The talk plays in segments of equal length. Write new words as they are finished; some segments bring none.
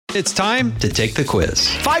It's time to take the quiz.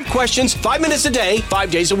 5 questions, 5 minutes a day,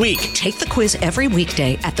 5 days a week. Take the quiz every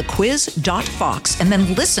weekday at thequiz.fox and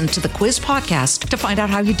then listen to the quiz podcast to find out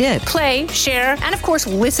how you did. Play, share, and of course,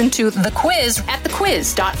 listen to the quiz at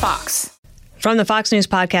thequiz.fox. From the Fox News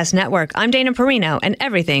Podcast Network, I'm Dana Perino, and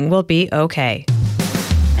everything will be okay.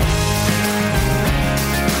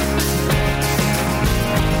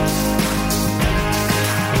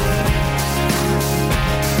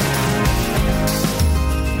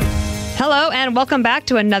 Hello, and welcome back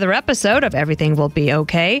to another episode of Everything Will Be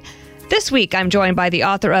Okay. This week, I'm joined by the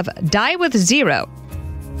author of Die with Zero.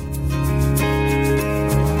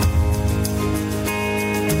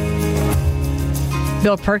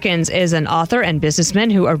 Bill Perkins is an author and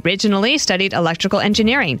businessman who originally studied electrical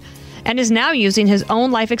engineering and is now using his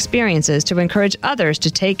own life experiences to encourage others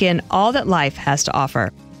to take in all that life has to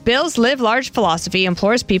offer. Bill's Live Large philosophy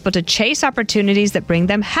implores people to chase opportunities that bring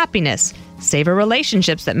them happiness, savor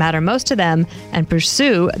relationships that matter most to them, and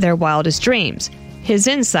pursue their wildest dreams. His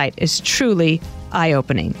insight is truly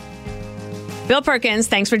eye-opening. Bill Perkins,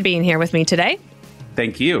 thanks for being here with me today.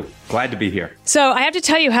 Thank you. Glad to be here. So I have to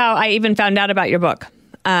tell you how I even found out about your book.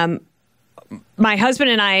 My husband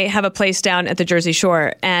and I have a place down at the Jersey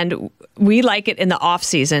Shore, and we like it in the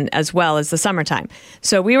off-season as well as the summertime.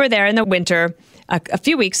 So we were there in the winter a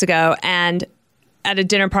few weeks ago and at a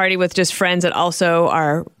dinner party with just friends that also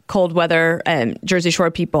are cold weather and Jersey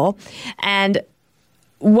Shore people. And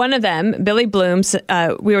one of them, Billy Blooms,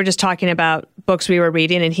 we were just talking about books we were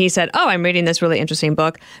reading, and he said, I'm reading this really interesting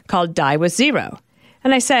book called Die with Zero.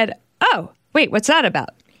 And I said, wait, what's that about?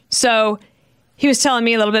 So he was telling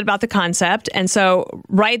me a little bit about the concept. And so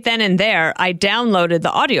right then and there, I downloaded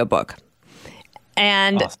the audiobook.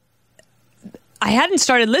 And awesome. I hadn't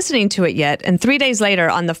started listening to it yet. And 3 days later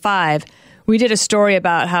on the 5, we did a story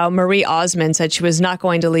about how Marie Osmond said she was not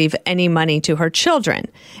going to leave any money to her children.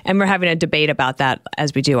 And we're having a debate about that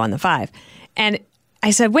as we do on the 5. And I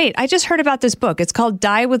said, wait, I just heard about this book. It's called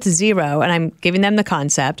Die with Zero. And I'm giving them the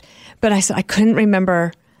concept. But I said, I couldn't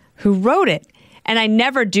remember who wrote it. And I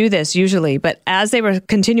never do this usually. But as they were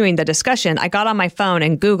continuing the discussion, I got on my phone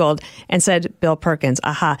and Googled and said, Bill Perkins.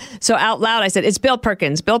 Aha. So out loud, I said, it's Bill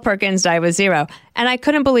Perkins. Bill Perkins, Die with Zero. And I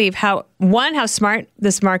couldn't believe how smart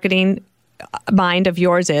this marketing mind of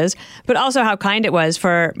yours is, but also how kind it was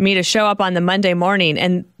for me to show up on the Monday morning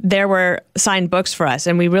and there were signed books for us.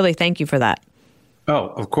 And we really thank you for that. Oh,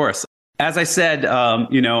 of course. As I said,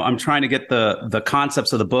 I'm trying to get the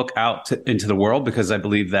concepts of the book out into the world because I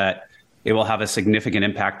believe that it will have a significant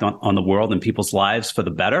impact on the world and people's lives for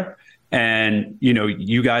the better. And,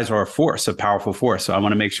 you guys are a powerful force. So I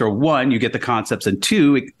want to make sure, 1, you get the concepts, and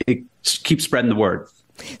 2, it keeps spreading the word.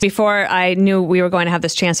 Before I knew we were going to have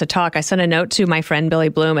this chance to talk, I sent a note to my friend Billy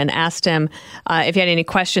Bloom and asked him if he had any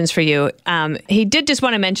questions for you. He did just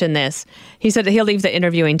want to mention this. He said that he'll leave the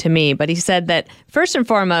interviewing to me, but he said that first and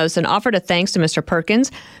foremost, an offer of thanks to Mr.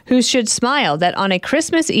 Perkins, who should smile that on a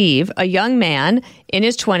Christmas Eve, a young man in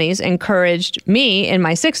his 20s encouraged me in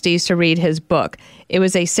my 60s to read his book. It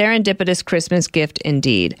was a serendipitous Christmas gift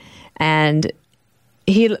indeed. And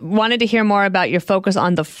he wanted to hear more about your focus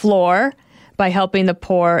on the floor by helping the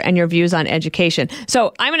poor and your views on education.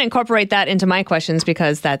 So I'm going to incorporate that into my questions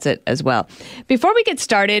because that's it as well. Before we get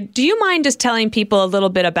started, do you mind just telling people a little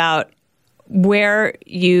bit about where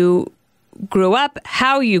you grew up,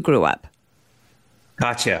 how you grew up?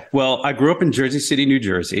 Gotcha. Well, I grew up in Jersey City, New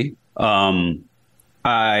Jersey. My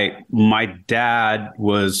dad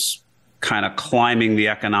was kind of climbing the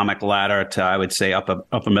economic ladder to, I would say,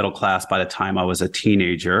 upper middle class by the time I was a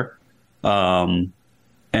teenager.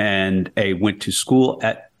 And I went to school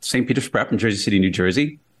at St. Peter's Prep in Jersey City, New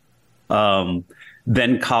Jersey.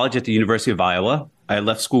 Then college at the University of Iowa. I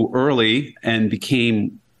left school early and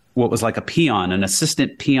became what was like a peon, an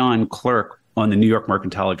assistant peon clerk on the New York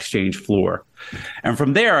Mercantile Exchange floor. And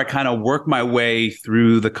from there, I kind of worked my way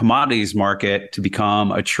through the commodities market to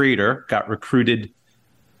become a trader, got recruited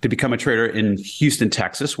to become a trader in Houston,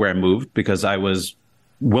 Texas, where I moved because I was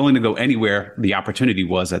willing to go anywhere the opportunity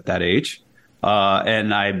was at that age.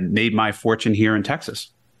 And I made my fortune here in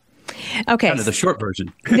Texas. Okay. Kind of the short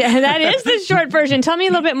version. Yeah, that is the short version. Tell me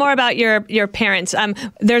a little bit more about your parents.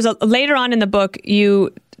 There's later on in the book,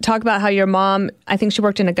 you talk about how your mom, I think she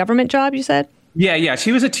worked in a government job, you said? Yeah.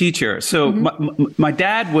 She was a teacher. So my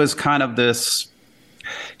dad was kind of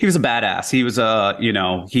he was a badass. He was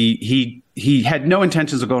he had no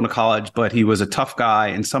intentions of going to college, but he was a tough guy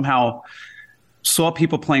and somehow saw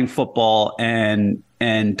people playing football and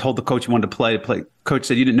told the coach he wanted to play. Coach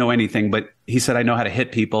said, you didn't know anything, but he said, I know how to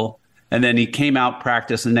hit people. And then he came out,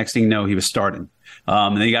 practiced, and the next thing you know, he was starting.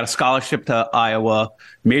 And then he got a scholarship to Iowa,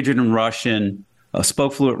 majored in Russian,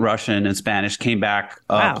 spoke fluent Russian and Spanish, came back,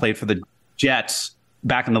 Wow. played for the Jets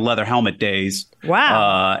back in the leather helmet days.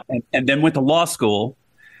 Wow. And then went to law school.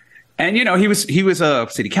 And, you know, he was a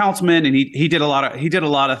city councilman, and he did a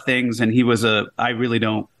lot of things. And he was I really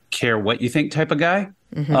don't care what you think type of guy.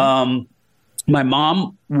 My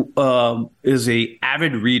mom is a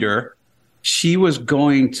avid reader. She was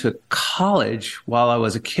going to college while I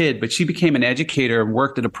was a kid, but she became an educator and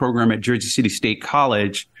worked at a program at Jersey City State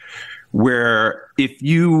College, where if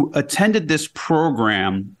you attended this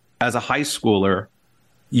program as a high schooler,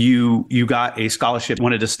 you got a scholarship to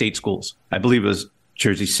one of the state schools. I believe it was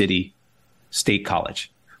Jersey City State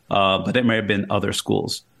College, but it may have been other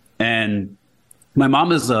schools. And my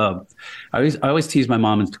mom is I always tease my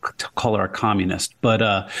mom and call her a communist,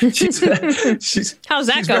 but she's How's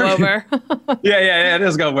that she's go very, over? yeah, it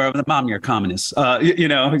does go over. Mom, you're a communist. You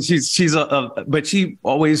know, she's but she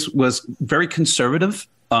always was very conservative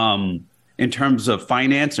in terms of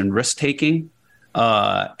finance and risk taking,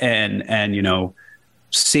 and you know,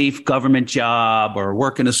 safe government job or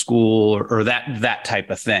work in a school or that type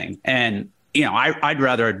of thing. And you know, I'd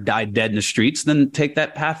rather die dead in the streets than take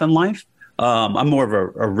that path in life. I'm more of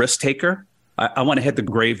a risk taker. I want to hit the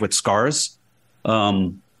grave with scars,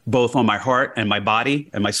 both on my heart and my body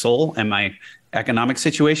and my soul and my economic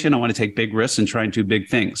situation. I want to take big risks and try and do big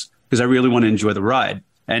things because I really want to enjoy the ride.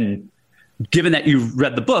 And given that you've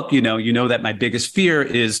read the book, you know that my biggest fear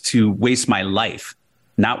is to waste my life,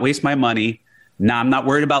 not waste my money. Now, I'm not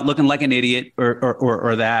worried about looking like an idiot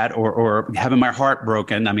or having my heart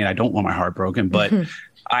broken. I mean, I don't want my heart broken, but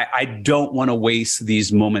I don't want to waste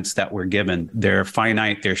these moments that we're given. They're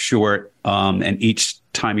finite, they're short, and each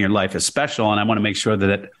time in your life is special. And I want to make sure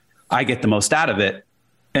that I get the most out of it.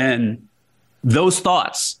 And those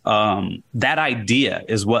thoughts, that idea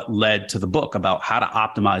is what led to the book about how to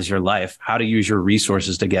optimize your life, how to use your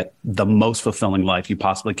resources to get the most fulfilling life you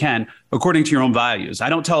possibly can, according to your own values.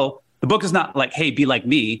 The book is not like, hey, be like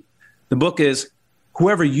me. The book is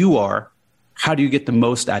whoever you are, how do you get the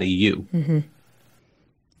most out of you? Mm-hmm.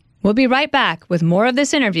 We'll be right back with more of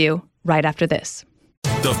this interview right after this.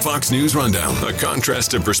 The Fox News Rundown, a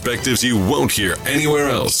contrast of perspectives you won't hear anywhere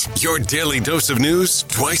else. Your daily dose of news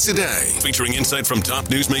twice a day, featuring insight from top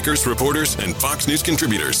newsmakers, reporters, and Fox News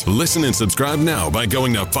contributors. Listen and subscribe now by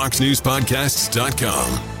going to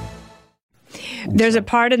foxnewspodcasts.com. There's a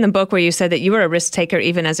part in the book where you said that you were a risk taker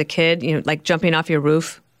even as a kid, you know, like jumping off your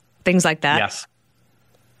roof, things like that.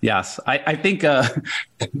 Yes. I think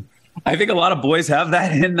I think a lot of boys have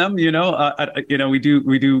that in them. You know, we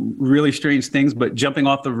do really strange things, but jumping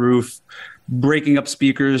off the roof, breaking up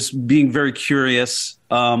speakers, being very curious.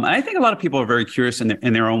 And I think a lot of people are very curious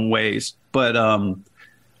in their own ways. But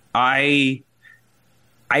I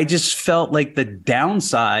just felt like the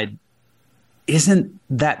downside isn't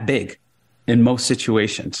that big in most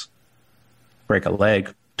situations. Break a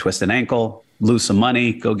leg, twist an ankle, lose some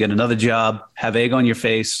money, go get another job, have egg on your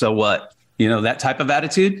face. So what? You know, that type of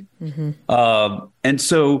attitude. Mm-hmm. And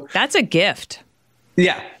so that's a gift.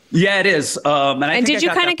 Yeah, it is. And did you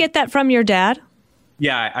kind of get that from your dad?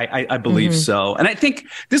 Yeah, I believe so. And I think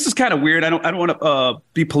this is kind of weird. I don't want to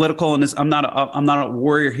be political in this. I'm not a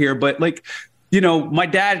warrior here, but like, you know, my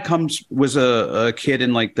dad was a kid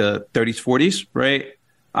in like the 30s, 40s, right?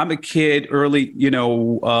 I'm a kid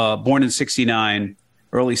born in 69,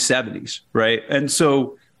 early 70s, right? And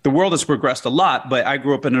so the world has progressed a lot, but I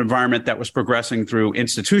grew up in an environment that was progressing through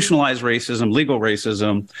institutionalized racism, legal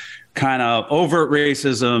racism, kind of overt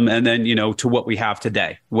racism, and then, you know, to what we have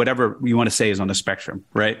today, whatever you want to say is on the spectrum,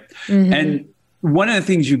 right? Mm-hmm. And one of the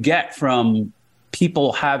things you get from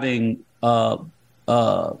people having kind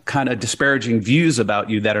of disparaging views about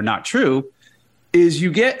you that are not true is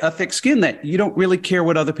you get a thick skin that you don't really care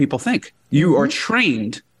what other people think. You are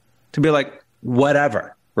trained to be like,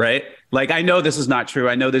 whatever, right? Like, I know this is not true.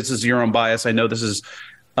 I know this is your own bias. I know this is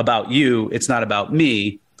about you. It's not about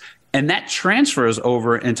me. And that transfers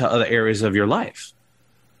over into other areas of your life.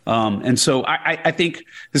 And so I think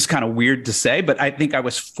this is kind of weird to say, but I think I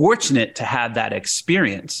was fortunate to have that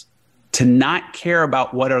experience, to not care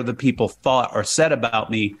about what other people thought or said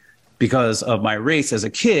about me because of my race as a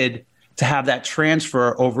kid, to have that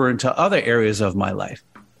transfer over into other areas of my life.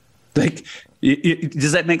 Like,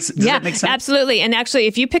 does that make sense? Absolutely. And actually,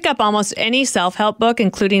 if you pick up almost any self-help book,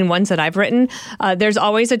 including ones that I've written, there's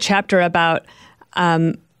always a chapter about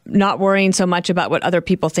not worrying so much about what other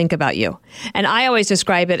people think about you. And I always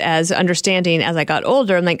describe it as understanding as I got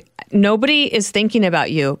older. I'm like, nobody is thinking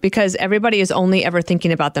about you because everybody is only ever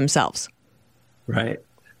thinking about themselves. Right.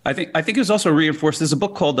 I think it was also reinforced. There's a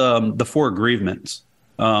book called The Four Agreements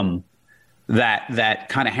that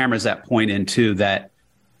kind of hammers that point into that.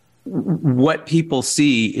 what people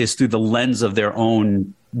see is through the lens of their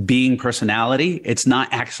own being personality. It's not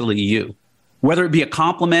actually you, whether it be a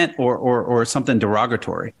compliment or something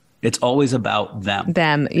derogatory. It's always about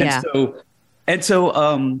them. Yeah. And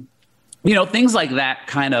so, things like that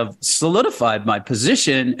kind of solidified my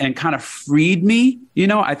position and kind of freed me.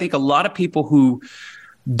 I think a lot of people who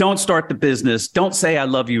don't start the business, don't say I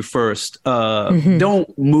love you first,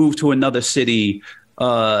 don't move to another city,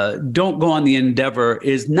 don't go on the endeavor,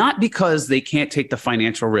 is not because they can't take the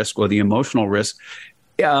financial risk or the emotional risk.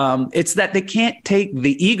 It's that they can't take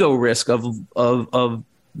the ego risk of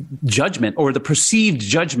judgment or the perceived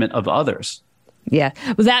judgment of others. Yeah,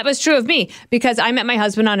 well, that was true of me because I met my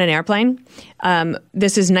husband on an airplane.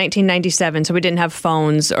 This is 1997, so we didn't have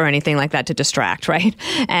phones or anything like that to distract, right?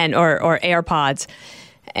 And or AirPods.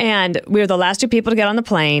 And we were the last two people to get on the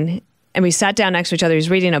plane. And we sat down next to each other. He was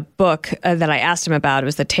reading a book that I asked him about. It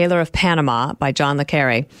was The Tailor of Panama by John le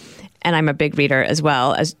Carre. And I'm a big reader as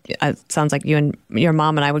well. As it sounds like you and your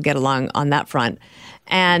mom and I would get along on that front.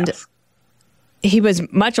 And yes. He was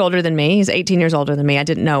much older than me. He's 18 years older than me. I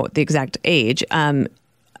didn't know the exact age.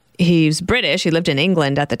 He's British. He lived in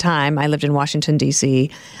England at the time. I lived in Washington, D.C.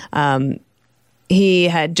 He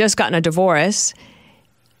had just gotten a divorce.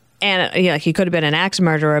 And he could have been an axe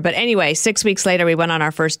murderer. But anyway, 6 weeks later, we went on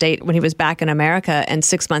our first date when he was back in America. And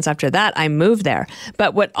 6 months after that, I moved there.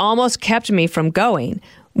 But what almost kept me from going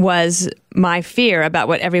was my fear about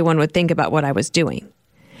what everyone would think about what I was doing.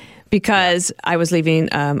 Because I was leaving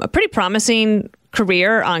a pretty promising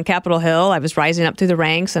career on Capitol Hill. I was rising up through the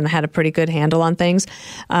ranks and I had a pretty good handle on things.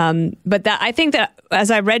 But I think that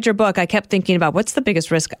as I read your book, I kept thinking about what's the biggest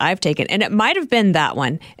risk I've taken. And it might have been that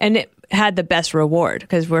one. And it had the best reward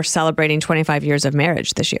because we're celebrating 25 years of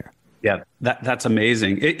marriage this year. Yeah, that's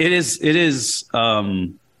amazing. It is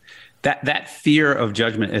that fear of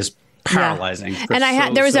judgment is paralyzing. Yeah.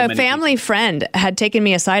 And there was a family friend had taken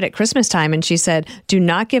me aside at Christmas time and she said, do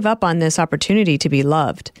not give up on this opportunity to be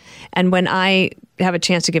loved. And when I have a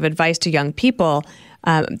chance to give advice to young people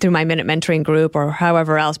through my Minute Mentoring group or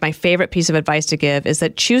however else, my favorite piece of advice to give is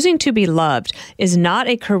that choosing to be loved is not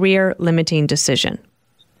a career limiting decision.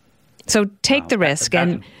 So take the risk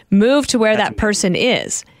and move to where that person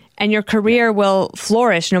is and your career will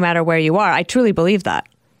flourish no matter where you are. I truly believe that.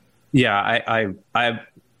 Yeah,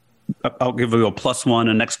 I'll give you a +1,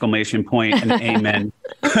 an exclamation point, and an amen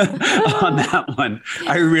on that one.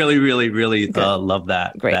 I really, really, really love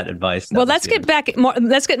that advice. Let's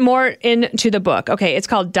get more into the book. Okay, it's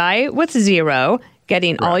called Die with Zero,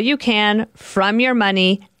 Getting All You Can from Your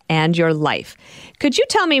Money and Your Life. Could you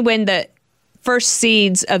tell me when the first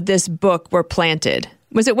seeds of this book were planted?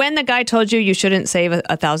 Was it when the guy told you shouldn't save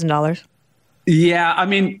 $1,000? Yeah, I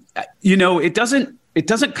mean, it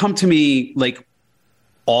doesn't come to me like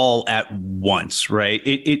all at once, right?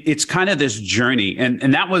 It's kind of this journey.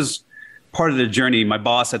 And that was part of the journey. My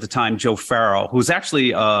boss at the time, Joe Farrell, who's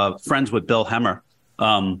actually friends with Bill Hemmer,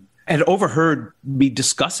 had overheard me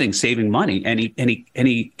discussing saving money. And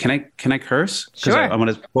he can I curse? Sure. I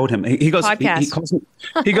want to quote him. He goes,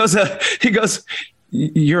 he goes,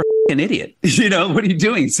 you're an idiot. What are you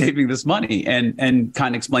doing saving this money? And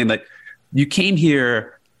kind of explain that you came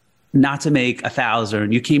here not to make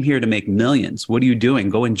 1,000. You came here to make millions. What are you doing?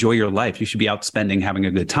 Go enjoy your life. You should be out spending, having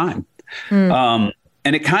a good time. And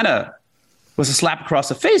it kind of was a slap across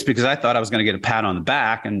the face because I thought I was going to get a pat on the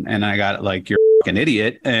back and I got like, you're an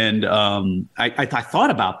idiot. And I thought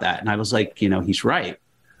about that and I was like, he's right.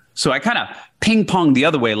 So I kind of ping ponged the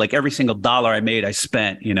other way, like every single dollar I made, I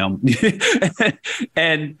spent,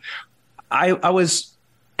 and I was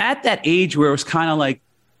at that age where it was kind of like,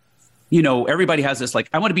 everybody has this, like,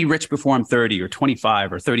 I want to be rich before I'm 30 or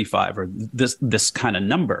 25 or 35 or this kind of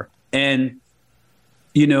number. And,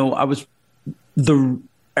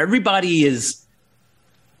 everybody is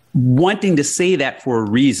wanting to say that for a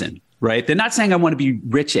reason, right? They're not saying I want to be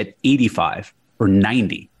rich at 85 or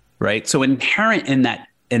 90, right? So inherent in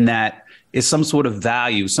that is some sort of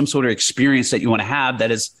value, some sort of experience that you want to have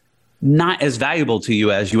that is not as valuable to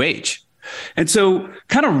you as you age. And so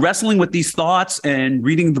kind of wrestling with these thoughts and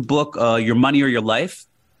reading the book, Your Money or Your Life.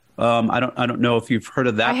 I don't know if you've heard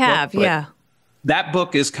of that. I have, book, yeah. That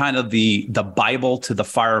book is kind of the Bible to the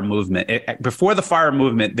FIRE movement. Before the FIRE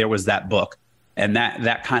movement, there was that book. And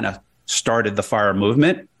that kind of started the FIRE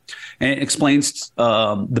movement. And it explains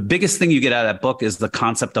the biggest thing you get out of that book is the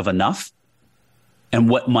concept of enough and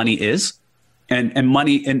what money is. And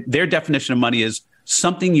money, and their definition of money is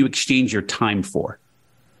something you exchange your time for.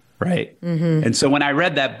 Right. Mm-hmm. And so when I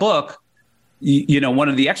read that book, one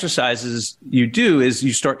of the exercises you do is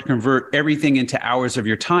you start to convert everything into hours of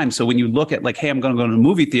your time. So when you look at like, hey, I'm going to go to the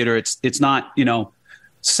movie theater, it's not,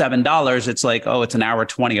 $7, it's like, oh, it's an hour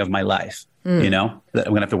 20 of my life, that I'm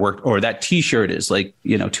going to have to work. Or that t-shirt is like,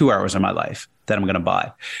 2 hours of my life that I'm going to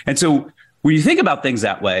buy. And so when you think about things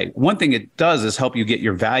that way, one thing it does is help you get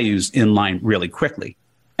your values in line really quickly.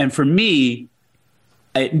 And for me,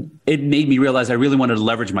 it made me realize I really wanted to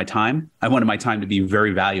leverage my time. I wanted my time to be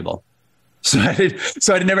very valuable. So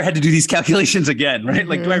I never had to do these calculations again, right?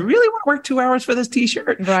 Like, do I really want to work 2 hours for this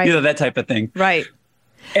t-shirt? Right. That type of thing. Right.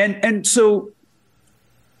 And so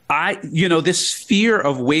this fear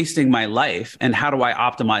of wasting my life and how do I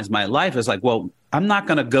optimize my life is like, well, I'm not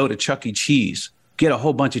going to go to Chuck E. Cheese, get a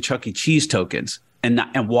whole bunch of Chuck E. Cheese tokens and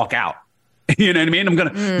walk out. You know what I mean? I'm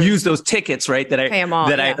going to use those tickets, right, that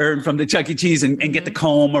I earned from the Chuck E. Cheese and get the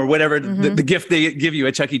comb or whatever the gift they give you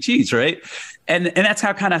at Chuck E. Cheese, right? And that's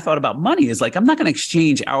how kind of I thought about money is like, I'm not going to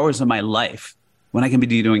exchange hours of my life when I can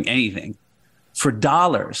be doing anything for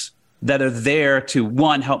dollars that are there to,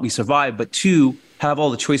 one, help me survive, but two, have all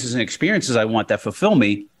the choices and experiences I want that fulfill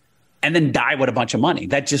me, and then die with a bunch of money.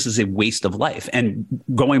 That just is a waste of life. And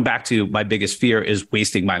going back to my biggest fear is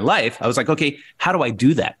wasting my life. I was like, okay, how do I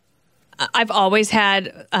do that? I've always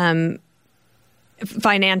had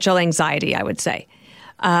financial anxiety, I would say.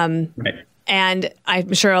 Right. And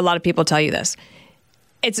I'm sure a lot of people tell you this.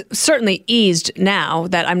 It's certainly eased now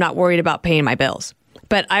that I'm not worried about paying my bills.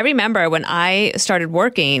 But I remember when I started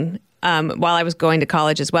working while I was going to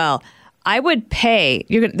college as well, I would pay,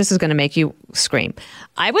 this is going to make you scream.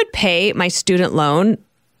 I would pay my student loan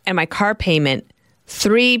and my car payment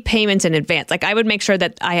 3 payments in advance. Like I would make sure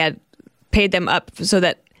that I had paid them up so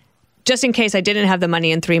that just in case I didn't have the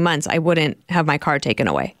money in 3 months, I wouldn't have my car taken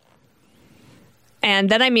away.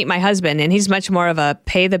 And then I meet my husband, and he's much more of a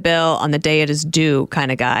pay the bill on the day it is due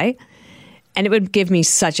kind of guy. And it would give me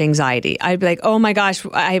such anxiety. I'd be like, oh my gosh,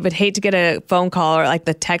 I would hate to get a phone call or like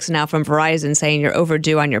the text now from Verizon saying you're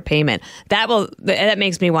overdue on your payment. That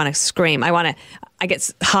makes me want to scream. I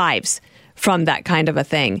get hives from that kind of a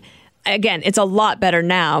thing. Again, it's a lot better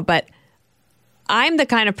now, but I'm the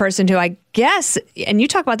kind of person who I guess, and you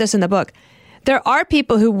talk about this in the book, there are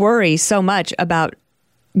people who worry so much about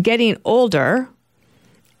getting older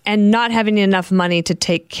and not having enough money to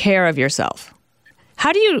take care of yourself.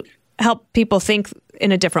 How do you help people think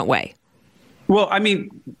in a different way? Well, I mean,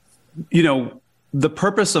 the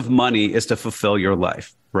purpose of money is to fulfill your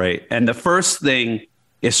life, right? And the first thing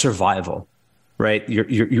is survival, right?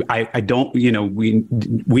 I don't,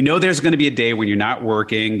 we know there's going to be a day when you're not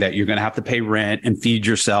working, that you're going to have to pay rent and feed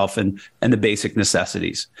yourself and the basic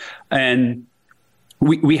necessities. And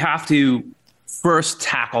we have to first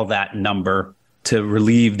tackle that number to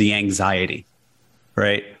relieve the anxiety,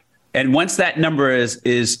 right? And once that number is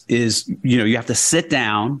you have to sit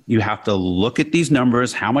down, you have to look at these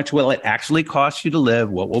numbers. How much will it actually cost you to live?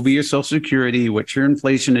 What will be your Social Security? What's your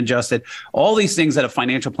inflation adjusted? All these things that a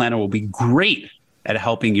financial planner will be great at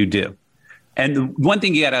helping you do. And the one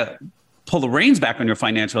thing you got to pull the reins back on your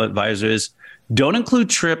financial advisor is don't include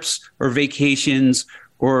trips or vacations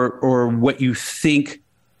or what you think,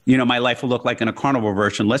 my life will look like in a carnival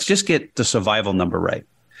version. Let's just get the survival number right.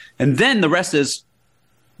 And then the rest is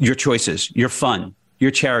your choices, your fun,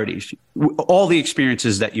 your charities, all the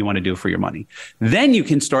experiences that you want to do for your money. Then you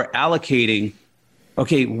can start allocating,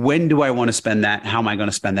 okay, when do I want to spend that? How am I going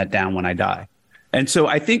to spend that down when I die? And so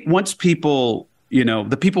I think once people,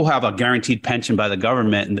 the people who have a guaranteed pension by the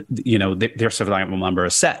government, and, their survival number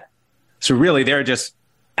is set. So really they're just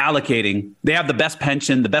allocating, they have the best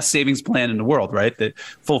pension, the best savings plan in the world, right? The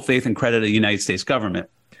full faith and credit of the United States government.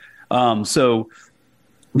 So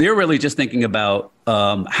they're really just thinking about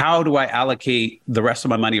how do I allocate the rest of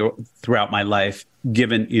my money throughout my life,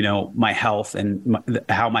 given my health and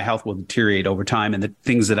how my health will deteriorate over time, and the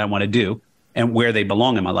things that I want to do and where they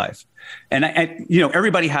belong in my life. And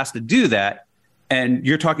everybody has to do that. And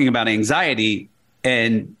you're talking about anxiety,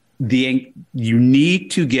 and you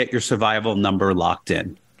need to get your survival number locked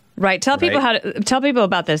in. Right. Tell people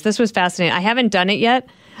about this. This was fascinating. I haven't done it yet.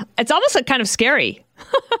 It's almost like kind of scary.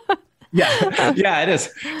 Yeah, it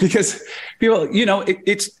is, because people,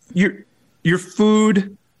 it's your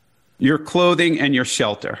food, your clothing, and your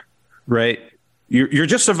shelter, right? You're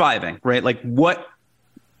just surviving, right? Like, what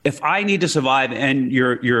if I need to survive, and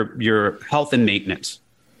your health and maintenance,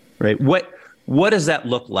 right? What does that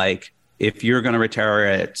look like if you're going to retire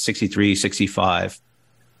at 63, 65?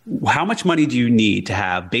 How much money do you need to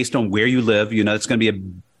have based on where you live? It's going to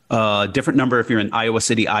be a different number if you're in Iowa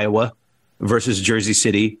City, Iowa, versus Jersey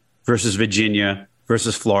City, versus Virginia,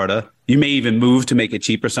 versus Florida. You may even move to make it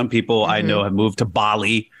cheaper. Some people I know have moved to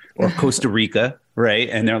Bali or Costa Rica, right?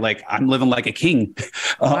 And they're like, I'm living like a king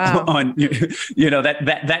on,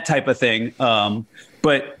 that type of thing.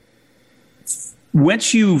 But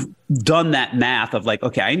once you've done that math of like,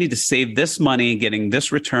 okay, I need to save this money, getting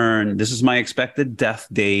this return. This is my expected death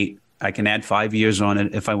date. I can add 5 years on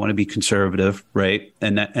it if I want to be conservative, right?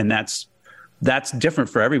 And that's different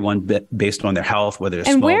for everyone based on their health, whether it's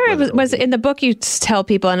and smoke, where was in the book you tell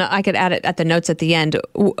people, and I could add it at the notes at the end.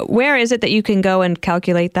 Where is it that you can go and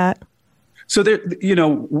calculate that? So there,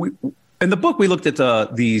 in the book we looked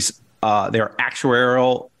at these there are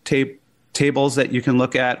actuarial tables that you can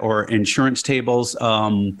look at, or insurance tables.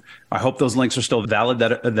 I hope those links are still valid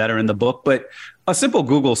that are in the book. But a simple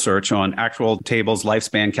Google search on actual tables,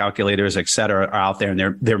 lifespan calculators, et cetera, are out there, and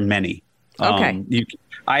there are many. Okay.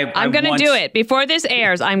 I'm going to do it before this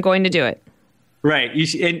airs. I'm going to do it. Right.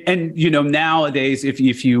 And nowadays,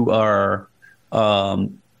 if you are,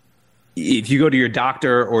 if you go to your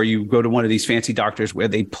doctor or you go to one of these fancy doctors where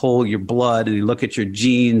they pull your blood and they look at your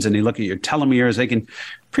genes and they look at your telomeres, they can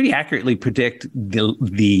pretty accurately predict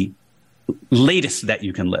the latest that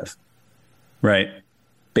you can live. Right.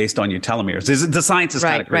 Based on your telomeres. The science is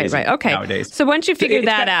kind of crazy okay. nowadays. So once you figure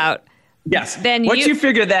that out. Yes. Then once you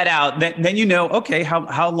figure that out, then you know, okay,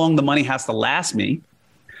 how long the money has to last me.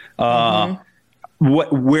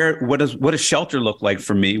 What does shelter look like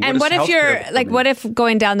for me? And what if you're like, what if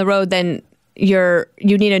going down the road, then you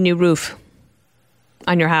need a new roof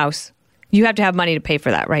on your house? You have to have money to pay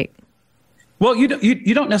for that, right? Well, you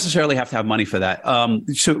don't necessarily have to have money for that.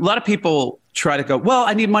 So a lot of people try to go, well,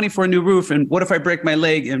 I need money for a new roof, and what if I break my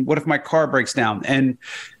leg, and what if my car breaks down? And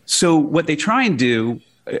so what they try and do,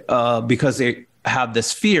 because they have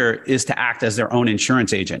this fear, is to act as their own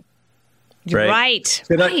insurance agent. Right.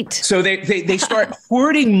 So they start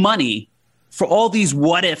hoarding money for all these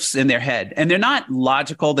what ifs in their head, and they're not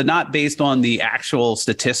logical. They're not based on the actual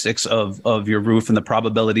statistics of your roof and the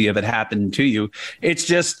probability of it happening to you. It's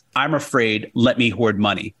just, I'm afraid, let me hoard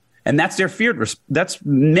money. And that's their fear. That's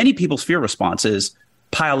many people's fear response is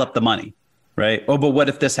pile up the money, right? Oh, but what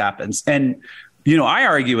if this happens? And I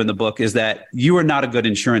argue in the book is that you are not a good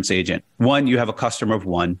insurance agent. 1, you have a customer of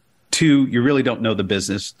 1. 2, you really don't know the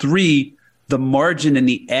business. 3, the margin and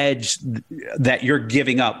the edge that you're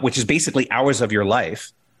giving up, which is basically hours of your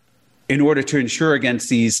life, in order to insure against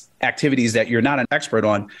these activities that you're not an expert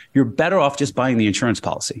on, you're better off just buying the insurance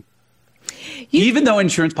policy. Even though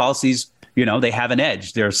insurance policies, they have an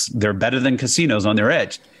edge. They're better than casinos on their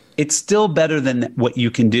edge. It's still better than what you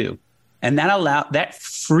can do. And that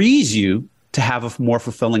frees you to have a more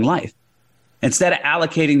fulfilling life. Instead of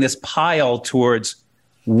allocating this pile towards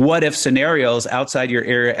what if scenarios outside your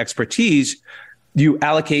area of expertise, you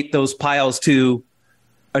allocate those piles to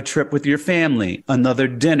a trip with your family, another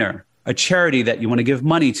dinner, a charity that you want to give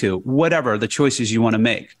money to, whatever the choices you want to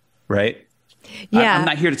make, right? Yeah. I'm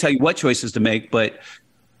not here to tell you what choices to make, but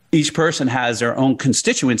each person has their own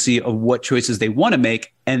constituency of what choices they want to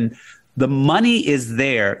make. And the money is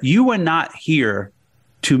there. You are not here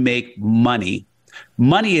to make money.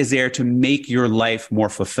 Money is there to make your life more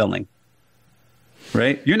fulfilling,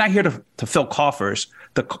 right? You're not here to fill coffers.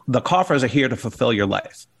 The coffers are here to fulfill your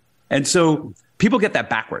life. And so people get that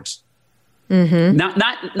backwards. Mm-hmm.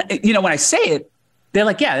 Not when I say it, they're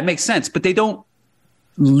like, yeah, it makes sense, but they don't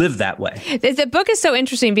live that way. The book is so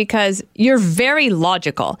interesting because you're very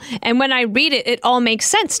logical. And when I read it, it all makes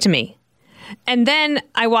sense to me. And then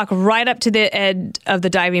I walk right up to the edge of the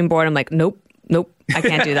diving board. I'm like, nope, I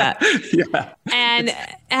can't do that. Yeah. And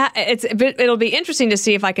it'll be interesting to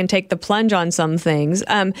see if I can take the plunge on some things.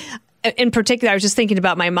 In particular, I was just thinking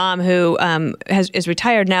about my mom who is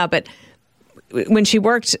retired now, but when she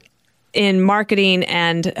worked in marketing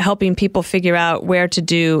and helping people figure out where to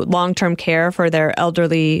do long-term care for their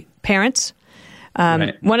elderly parents.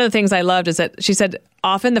 Right. One of the things I loved is that she said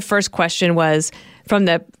often the first question was from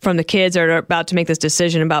the kids are about to make this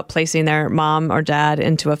decision about placing their mom or dad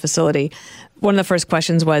into a facility. One of the first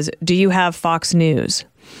questions was, do you have Fox News?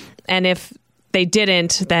 And if they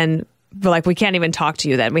didn't, then we're like, we can't even talk to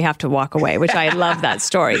you then. We have to walk away, which I love that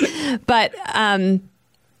story. But,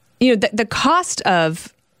 the cost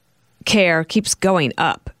of care keeps going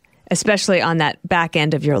up, especially on that back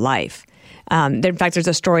end of your life. In fact, there's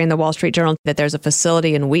a story in the Wall Street Journal that there's a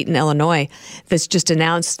facility in Wheaton, Illinois, that's just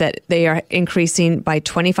announced that they are increasing by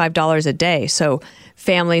 $25 a day. So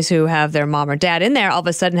families who have their mom or dad in there all of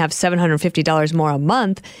a sudden have $750 more a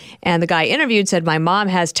month. And the guy interviewed said, my mom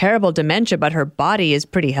has terrible dementia, but her body is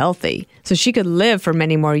pretty healthy. So she could live for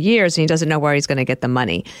many more years, and he doesn't know where he's going to get the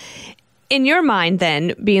money. In your mind,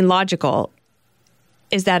 then, being logical,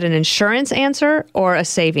 is that an insurance answer or a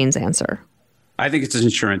savings answer? I think it's an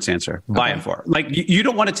insurance answer by and far. Like you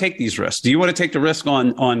don't want to take these risks. Do you want to take the risk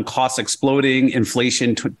on costs exploding,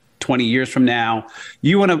 inflation 20 years from now?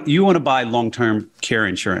 You want to buy long-term care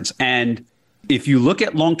insurance. And if you look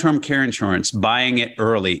at long-term care insurance, buying it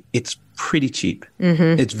early, it's pretty cheap.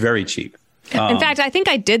 It's very cheap. In fact, I think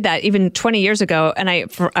I did that even 20 years ago, and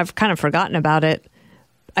I've kind of forgotten about it.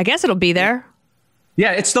 I guess it'll be there.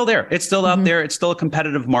 Yeah, it's still there. It's still out there. It's still a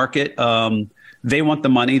competitive market. They want the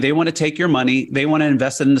money. They want to take your money. They want to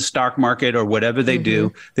invest it in the stock market or whatever they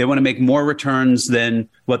do. They want to make more returns than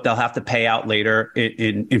what they'll have to pay out later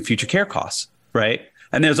in future care costs, right?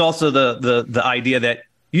 And there's also the idea that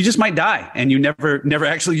you just might die and you never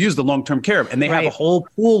actually use the long-term care. And they have a whole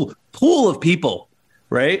pool of people,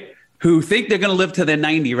 right, who think they're going to live to their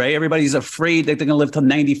 90, right? Everybody's afraid that they're going to live to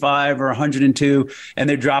 95 or 102, and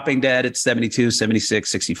they're dropping dead at 72,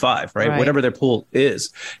 76, 65, right? Whatever their pool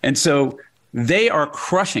is. And so they are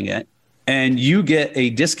crushing it, and you get a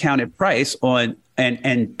discounted price on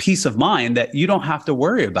and peace of mind that you don't have to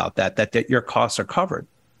worry about that your costs are covered.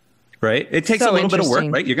 Right. It takes a little bit of work,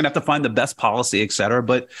 right? You're going to have to find the best policy, et cetera.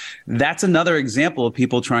 But that's another example of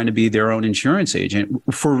people trying to be their own insurance agent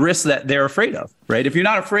for risks that they're afraid of. Right. If you're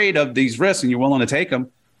not afraid of these risks and you're willing to take them,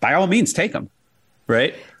 by all means, take them.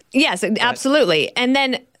 Right. Yes, absolutely. And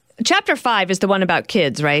then chapter 5 is the one about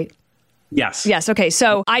kids, right? Yes. Yes. OK,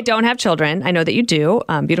 so I don't have children. I know that you do.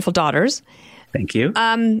 Beautiful daughters. Thank you.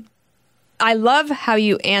 I love how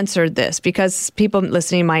you answered this, because people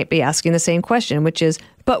listening might be asking the same question, which is,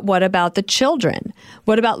 but what about the children?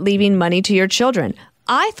 What about leaving money to your children?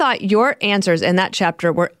 I thought your answers in that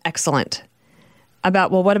chapter were excellent about,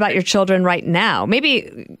 well, what about your children right now?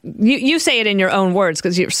 Maybe you say it in your own words,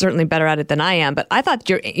 because you're certainly better at it than I am, but I thought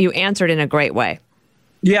you answered in a great way.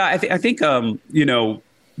 Yeah, I think,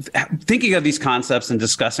 thinking of these concepts and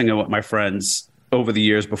discussing it with my friends over the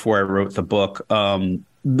years before I wrote the book,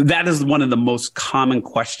 that is one of the most common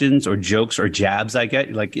questions or jokes or jabs I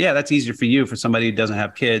get. Like, yeah, that's easier for you, for somebody who doesn't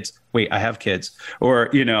have kids. Wait, I have kids. Or,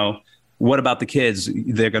 what about the kids?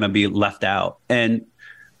 They're going to be left out. And,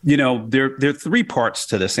 there are 3 parts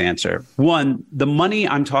to this answer. One, the money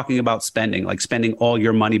I'm talking about spending, like spending all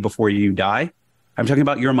your money before you die. I'm talking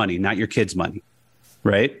about your money, not your kids' money,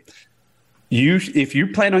 right? If you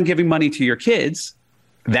plan on giving money to your kids,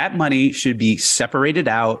 that money should be separated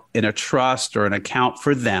out in a trust or an account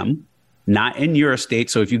for them, not in your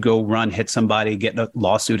estate. So if you go hit somebody, get in a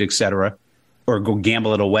lawsuit, et cetera, or go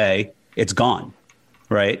gamble it away, it's gone,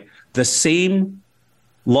 right? The same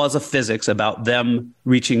laws of physics about them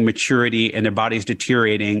reaching maturity and their bodies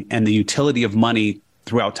deteriorating and the utility of money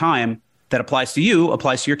throughout time that applies to you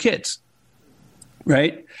applies to your kids,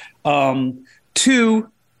 right?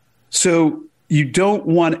 2, so you don't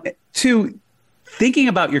want to... Thinking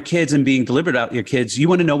about your kids and being deliberate about your kids, you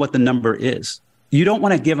want to know what the number is. You don't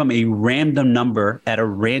want to give them a random number at a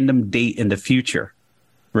random date in the future,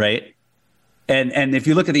 right? And if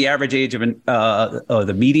you look at the average age of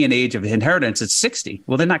the median age of inheritance, it's 60.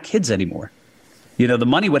 Well, they're not kids anymore. The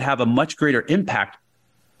money would have a much greater impact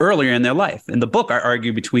earlier in their life. In the book, I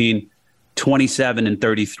argue between 27 and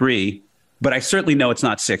 33, but I certainly know it's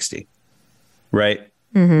not 60, right?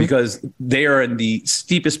 Because they are in the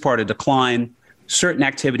steepest part of decline. Certain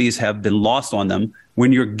activities have been lost on them.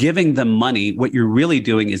 When you're giving them money, what you're really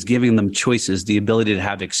doing is giving them choices, the ability to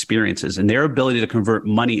have experiences, and their ability to convert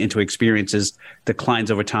money into experiences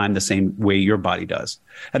declines over time the same way your body does.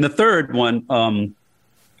 And the third one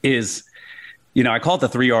is, I call it the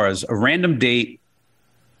 3 R's: a random date,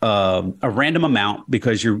 a random amount,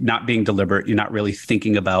 because you're not being deliberate. You're not really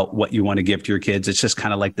thinking about what you want to give to your kids. It's just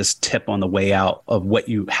kind of like this tip on the way out of what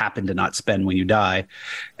you happen to not spend when you die.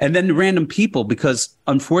 And then random people, because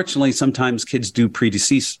unfortunately, sometimes kids do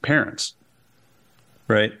predecease parents,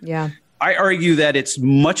 right? Yeah. I argue that it's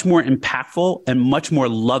much more impactful and much more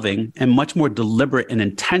loving and much more deliberate and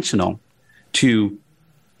intentional to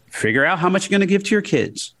figure out how much you're going to give to your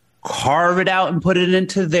kids, carve it out and put it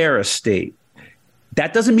into their estate.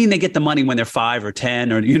 That doesn't mean they get the money when they're 5 or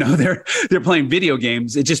 10 or, they're playing video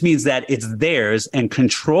games. It just means that it's theirs, and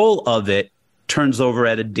control of it turns over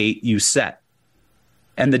at a date you set.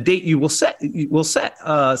 And the date you will set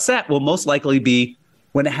will most likely be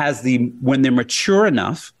when they're mature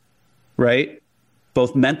enough, right?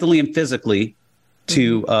 Both mentally and physically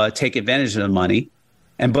to take advantage of the money,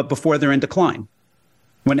 but before they're in decline,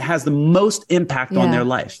 when it has the most impact on their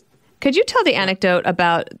life. Could you tell the anecdote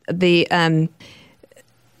about the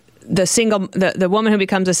woman who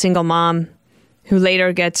becomes a single mom, who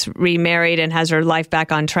later gets remarried and has her life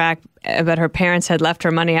back on track, but her parents had left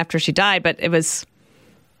her money after she died, but it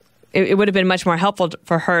would have been much more helpful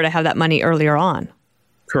for her to have that money earlier on.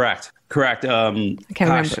 Correct. I can't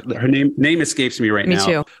remember. Her name escapes me right now.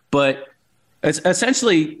 Me too. But it's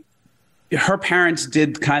essentially, her parents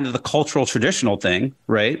did kind of the cultural traditional thing,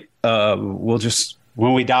 right? We'll just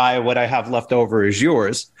when we die, what I have left over is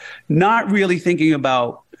yours. Not really thinking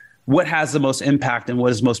about what has the most impact and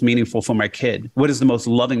what is most meaningful for my kid. What is the most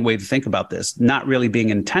loving way to think about this? Not really being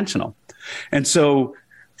intentional. And so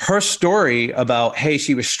her story about, hey,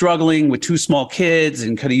 she was struggling with 2 small kids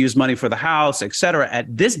and could have used money for the house, et cetera,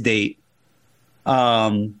 at this date,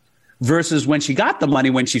 versus when she got the money,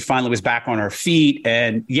 when she finally was back on her feet.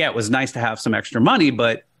 And yeah, it was nice to have some extra money,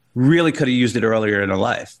 but really could have used it earlier in her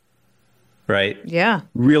life. Right. Yeah.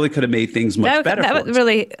 Really could have made things much better.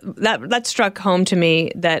 That struck home to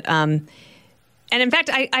me that, and in fact,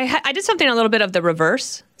 I did something a little bit of the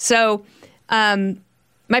reverse. So,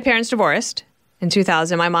 my parents divorced in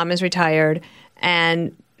 2000. My mom is retired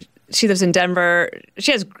and she lives in Denver.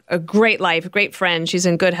 She has a great life, great friends. She's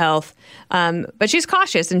in good health. But she's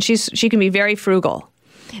cautious and she can be very frugal.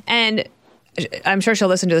 And I'm sure she'll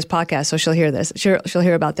listen to this podcast, so she'll hear this. She'll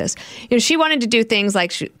hear about this. She wanted to do things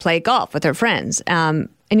like play golf with her friends. And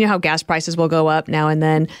you know how gas prices will go up now and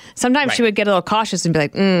then. Sometimes she would get a little cautious and be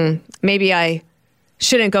like, maybe I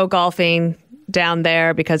shouldn't go golfing down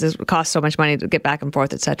there because it costs so much money to get back and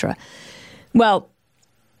forth, etc. Well,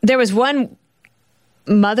 there was one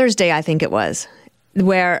Mother's Day, I think it was,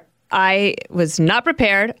 where I was not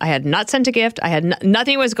prepared. I had not sent a gift. I had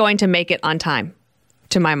nothing was going to make it on time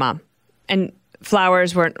to my mom. And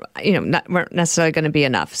flowers weren't necessarily going to be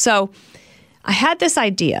enough. So I had this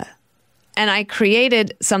idea, and I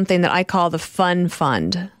created something that I call the Fun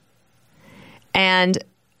Fund. And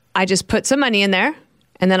I just put some money in there,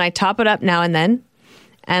 and then I top it up now and then.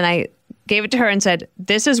 And I gave it to her and said,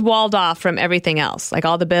 this is walled off from everything else, like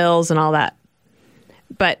all the bills and all that.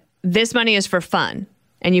 But this money is for fun,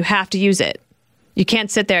 and you have to use it. You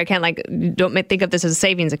can't sit there. Don't think of this as a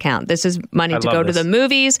savings account. This is money to go to the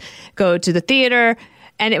movies, go to the theater.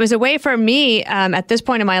 And it was a way for me, at this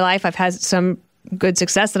point in my life, I've had some good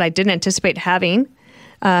success that I didn't anticipate having.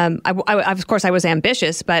 Of course, I was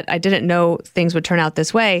ambitious, but I didn't know things would turn out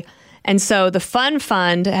this way. And so the Fun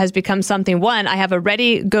Fund has become something, one, I have a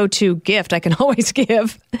ready go-to gift I can always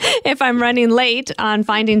give if I'm running late on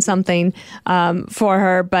finding something for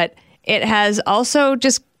her. But it has also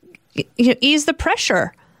just ease the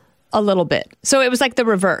pressure a little bit. So it was like the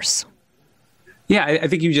reverse. Yeah, I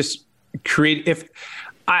think you just create.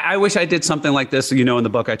 I wish I did something like this. In the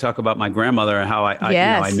book, I talk about my grandmother and how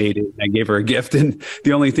I made it. I gave her a gift, and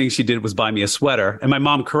the only thing she did was buy me a sweater. And my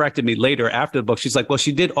mom corrected me later after the book. She's like, "Well,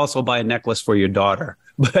 she did also buy a necklace for your daughter,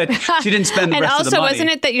 but she didn't spend the rest of the money." And also,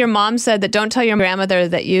 wasn't it that your mom said that don't tell your grandmother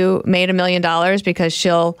that you made $1 million because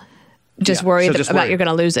she'll just worry about you're going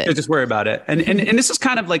to lose it. She'll just worry about it. And this is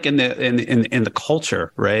kind of like in the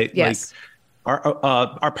culture, right? Yes. Like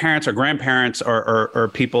our parents, our grandparents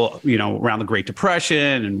are people, around the Great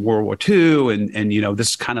Depression and World War II. And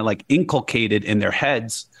this is kind of like inculcated in their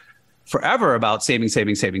heads forever about saving.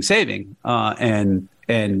 And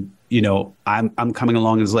I'm coming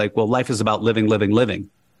along and it's like, well, life is about living.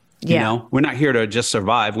 We're not here to just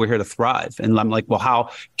survive. We're here to thrive. And I'm like,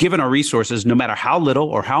 well, given our resources, no matter how little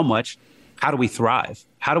or how much, how do we thrive?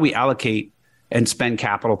 How do we allocate and spend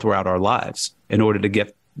capital throughout our lives in order to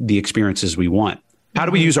get the experiences we want? How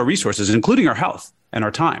do we use our resources, including our health and our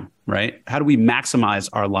time, right? How do we maximize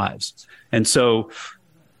our lives? And so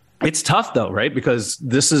it's tough though, right? Because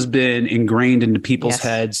this has been ingrained into people's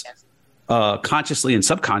heads consciously and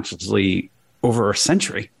subconsciously over a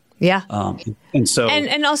century. Yeah.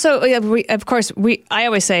 And also, I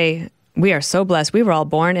always say we are so blessed. We were all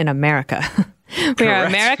born in America. We are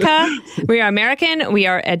America. We are American. We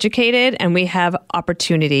are educated, and we have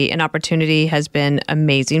opportunity. And opportunity has been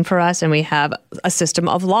amazing for us. And we have a system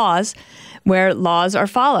of laws where laws are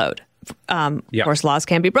followed. Of course, laws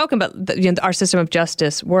can be broken, but our system of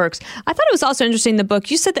justice works. I thought it was also interesting in the book.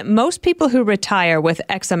 You said that most people who retire with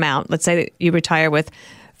X amount, let's say that you retire with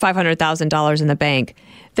 $500,000 in the bank,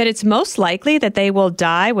 that it's most likely that they will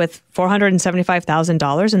die with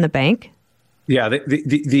 $475,000 in the bank. Yeah,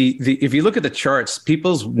 if you look at the charts,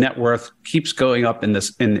 people's net worth keeps going up in their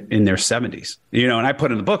 70s. And I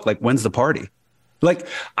put in the book, like, when's the party? Like,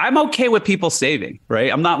 I'm okay with people saving, right?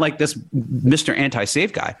 I'm not like this Mr.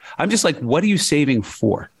 Anti-save guy. I'm just like, what are you saving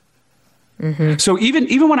for? Mm-hmm. So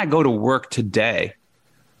even when I go to work today,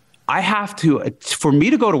 I have to, for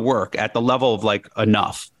me to go to work at the level of like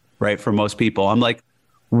enough, right? For most people, I'm like,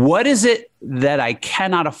 what is it that I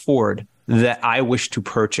cannot afford that I wish to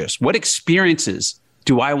purchase? What experiences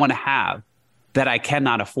do I want to have that I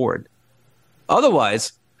cannot afford?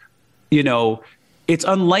 Otherwise, it's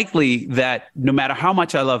unlikely that no matter how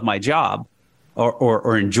much I love my job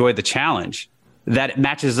or enjoy the challenge, that it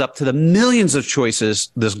matches up to the millions of choices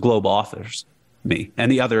this globe offers me and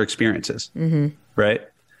the other experiences. Mm-hmm. Right.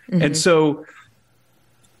 Mm-hmm. And so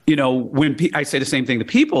when I say the same thing to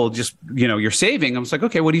people, just, you're saving. I was like,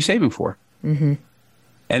 okay, what are you saving for? Mm-hmm.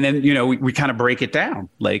 And then, we kind of break it down,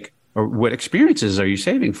 like, or what experiences are you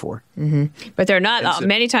saving for? Mm-hmm. But they're not,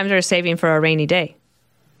 many times they're saving for a rainy day.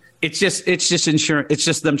 It's just insurance. It's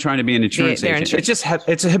just them trying to be an insurance agent.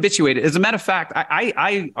 It's habituated. As a matter of fact,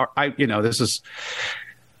 I this is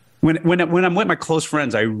when I'm with my close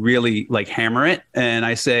friends, I really like hammer it. And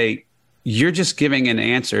I say, you're just giving an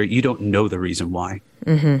answer. You don't know the reason why.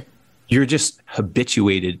 Mm-hmm. You're just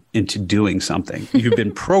habituated into doing something. You've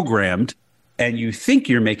been programmed and you think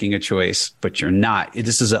you're making a choice, but you're not.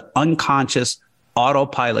 This is an unconscious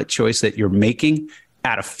autopilot choice that you're making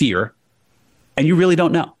out of fear. And you really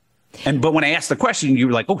don't know. But when I asked the question, you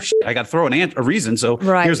were like, "Oh shit, I got to throw a reason." So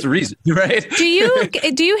here's the reason, right? Do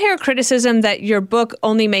you hear criticism that your book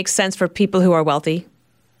only makes sense for people who are wealthy?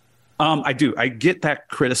 I do. I get that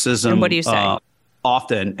criticism. And what do you say?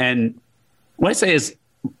 Often, and what I say is,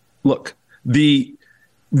 look, this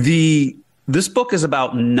book is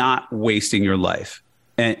about not wasting your life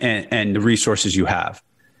and the resources you have,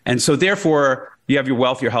 and so therefore you have your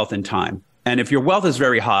wealth, your health, and time. And if your wealth is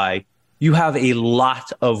very high, you have a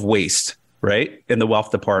lot of waste, right, in the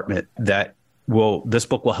wealth department this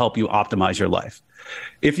book will help you optimize your life.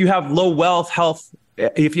 If you have low wealth,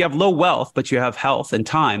 but you have health and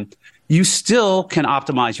time, you still can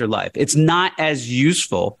optimize your life. It's not as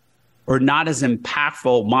useful or not as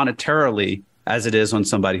impactful monetarily as it is on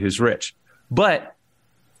somebody who's rich. But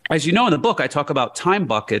as you know, in the book, I talk about time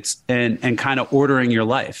buckets and kind of ordering your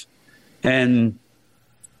life. And,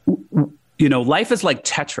 life is like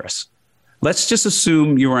Tetris. Let's just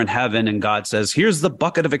assume you are in heaven and God says, here's the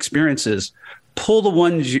bucket of experiences. Pull the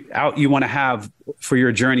ones out you want to have for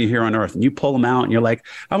your journey here on earth. And you pull them out and you're like,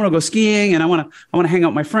 I want to go skiing and I want to hang out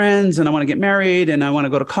with my friends and I want to get married and I want to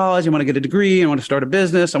go to college. I want to get a degree. I want to start a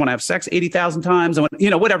business. I want to have sex 80,000 times. I want,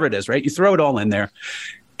 whatever it is, right? You throw it all in there.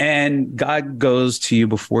 And God goes to you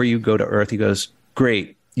before you go to earth. He goes,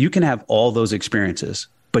 great. You can have all those experiences,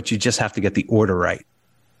 but you just have to get the order right.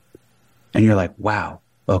 And you're like, wow.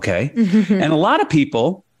 Okay. And a lot of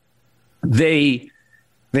people, they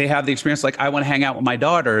have the experience like, I want to hang out with my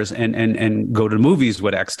daughters and go to the movies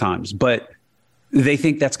with X times, but they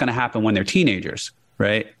think that's going to happen when they're teenagers,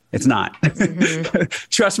 right? It's not. Mm-hmm.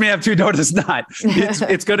 Trust me, I have two daughters. It's not.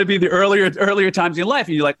 It's going to be the earlier times in your life.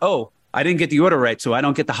 And you're like, oh, I didn't get the order right, so I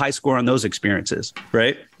don't get the high score on those experiences,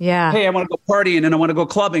 right? Yeah. Hey, I want to go partying and I want to go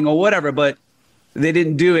clubbing or whatever, but they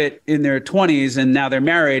didn't do it in their 20s and now they're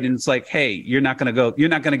married and it's like, hey, you're not going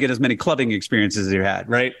to get as many clubbing experiences as you had,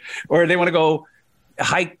 right? Or they want to go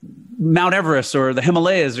hike Mount Everest or the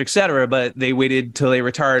Himalayas, et cetera, but they waited till they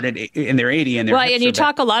retired in their 80 and their Well, and you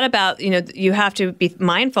talk a lot about, you have to be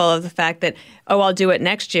mindful of the fact that, I'll do it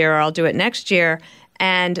next year or I'll do it next year.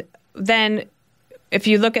 And then if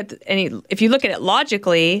you look at it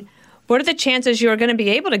logically, what are the chances you're going to be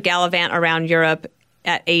able to gallivant around Europe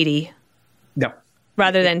at 80? No.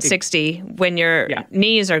 Rather than 60 when your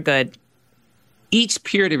knees are good. Each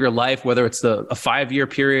period of your life, whether it's a 5-year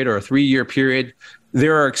period or a 3-year period,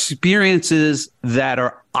 there are experiences that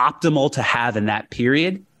are optimal to have in that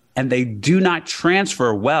period, and they do not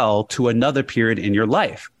transfer well to another period in your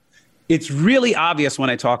life. It's really obvious when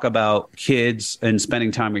I talk about kids and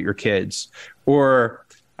spending time with your kids, or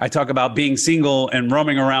I talk about being single and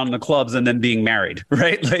roaming around the clubs and then being married,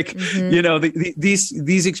 right? Like,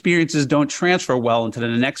 these experiences don't transfer well into the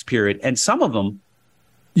next period. And some of them,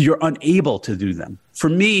 you're unable to do them. For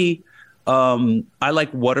me, I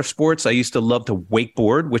like water sports. I used to love to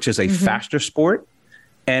wakeboard, which is a faster sport.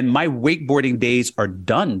 And my wakeboarding days are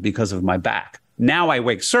done because of my back. Now I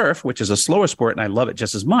wake surf, which is a slower sport, and I love it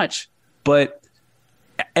just as much. But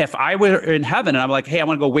if I were in heaven and I'm like, hey, I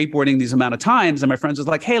want to go wakeboarding these amount of times, and my friends was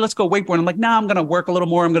like, hey, let's go wakeboard. I'm like, no, I'm going to work a little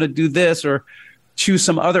more. I'm going to do this or choose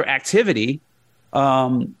some other activity.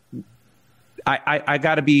 I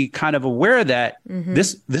got to be kind of aware that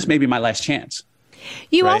this may be my last chance.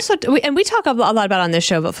 You also, and we talk a lot about on this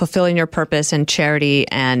show about fulfilling your purpose and charity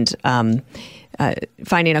and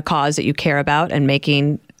finding a cause that you care about and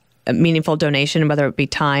making a meaningful donation, whether it be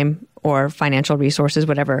time or financial resources,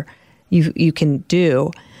 whatever you can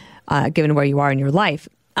do, given where you are in your life.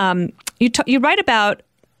 You write about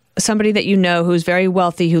somebody that you know who's very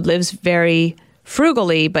wealthy, who lives very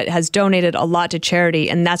frugally, but has donated a lot to charity,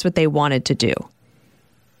 and that's what they wanted to do.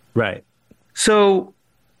 Right. So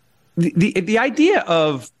the idea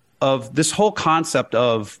of this whole concept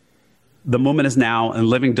of the moment is now and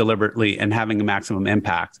living deliberately and having a maximum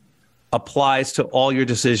impact applies to all your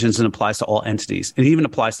decisions and applies to all entities. It even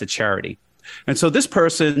applies to charity. And so this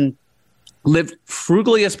person lived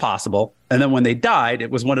frugally as possible. And then when they died, it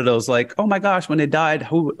was one of those like, oh my gosh, when they died,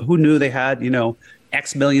 who knew they had,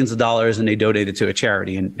 X millions of dollars and they donated to a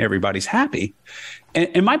charity and everybody's happy.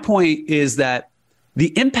 And my point is that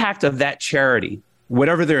the impact of that charity,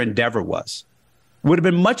 whatever their endeavor was, would have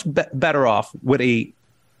been much better off with a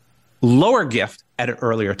lower gift at an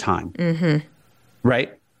earlier time. Mm-hmm.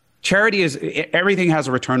 Right? Charity everything has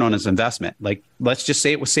a return on its investment. Like, let's just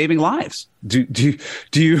say it was saving lives. Do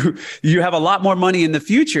you have a lot more money in the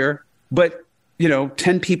future, but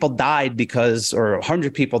 10 people died or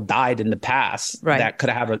 100 people died in the past, right, that could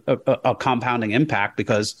have a compounding impact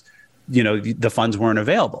because, the funds weren't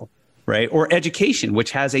available, right? Or education,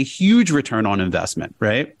 which has a huge return on investment,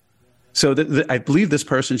 right? So I believe this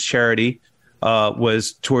person's charity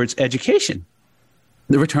was towards education.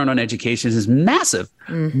 The return on education is massive,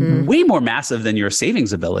 way more massive than your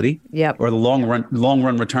savings ability, or the long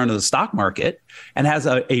run return of the stock market, and has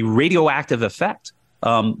a radioactive effect.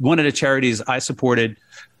 One of the charities I supported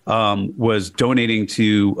was donating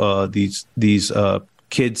to these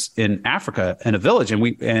kids in Africa in a village,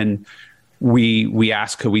 and we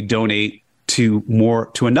asked, could we donate to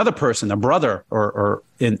another person, a brother, or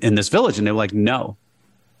in this village, and they were like, no,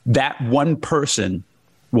 that one person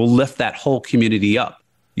will lift that whole community up.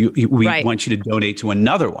 We want you to donate to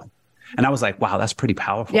another one. And I was like, wow, that's pretty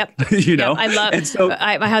powerful. Yep. Yep. I love it. So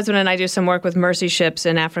my husband and I do some work with mercy ships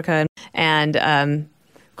in Africa. And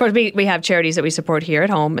of course, we have charities that we support here at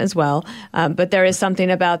home as well. But there is something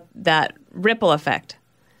about that ripple effect.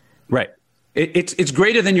 Right. It's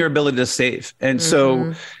greater than your ability to save. And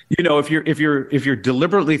so, if you're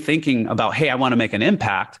deliberately thinking about, hey, I want to make an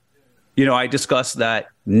impact, I discussed that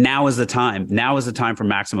now is the time. Now is the time for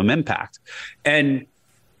maximum impact. And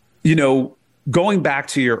going back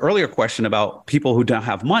to your earlier question about people who don't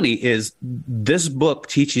have money, is this book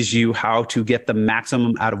teaches you how to get the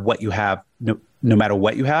maximum out of what you have, no matter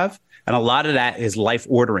what you have. And a lot of that is life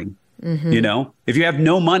ordering. If you have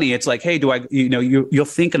no money, it's like, hey, you'll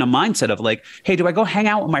think in a mindset of like, hey, do I go hang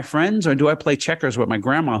out with my friends or do I play checkers with my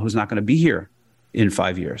grandma who's not going to be here in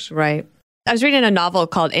 5 years? Right. I was reading a novel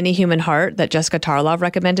called Any Human Heart that Jessica Tarlov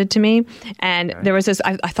recommended to me. And there was this,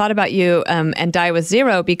 I thought about you and Die With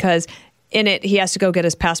Zero, because in it, he has to go get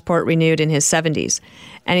his passport renewed in his 70s.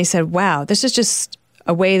 And he said, wow, this is just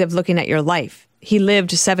a way of looking at your life. He lived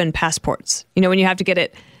 7 passports. When you have to get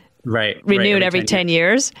it renewed every 10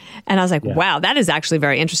 years. And I was like, wow, that is actually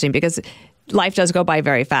very interesting, because life does go by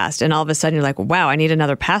very fast. And all of a sudden you're like, wow, I need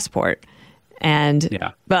another passport. And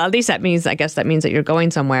but at least that means that you're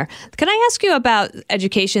going somewhere. Can I ask you about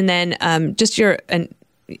education then? Just and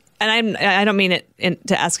I don't mean it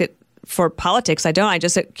to ask it for politics. I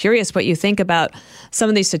just curious what you think about some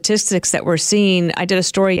of these statistics that we're seeing. I did a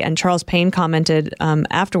story and Charles Payne commented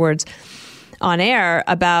afterwards on air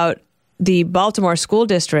about the Baltimore school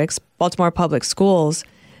districts, Baltimore public schools.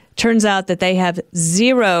 Turns out that they have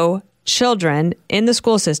 0 children in the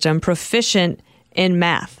school system proficient in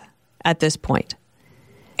math at this point.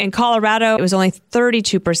 In Colorado, it was only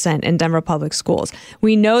 32% in Denver public schools.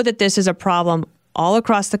 We know that this is a problem all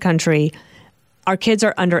across the country. Our kids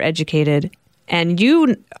are undereducated. And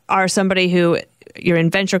you are somebody you're in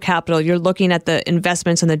venture capital, you're looking at the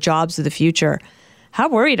investments and the jobs of the future. How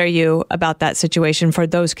worried are you about that situation for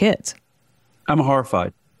those kids? I'm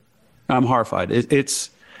horrified. It's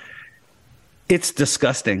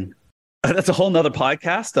disgusting. That's a whole nother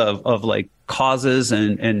podcast of like causes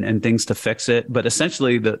and things to fix it. But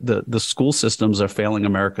essentially, the school systems are failing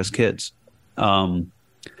America's kids. And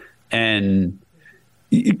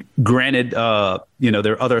granted, there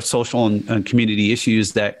are other social and community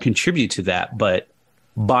issues that contribute to that. But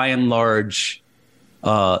by and large,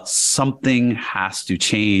 something has to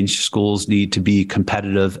change. Schools need to be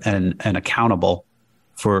competitive and accountable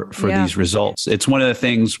for these results. It's one of the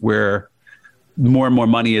things where more and more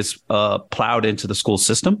money is plowed into the school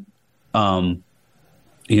system. In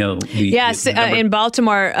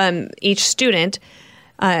Baltimore, each student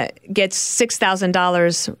gets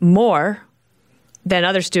 $6,000 more than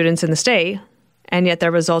other students in the state, and yet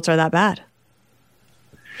their results are that bad.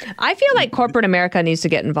 I feel like corporate America needs to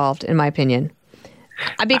get involved, in my opinion,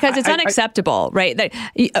 because it's unacceptable, right? That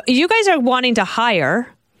you guys are wanting to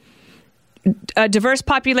hire a diverse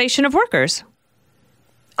population of workers.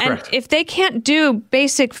 Correct. And if they can't do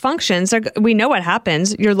basic functions, we know what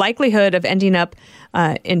happens. Your likelihood of ending up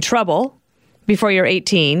in trouble before you're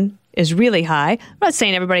 18 is really high. I'm not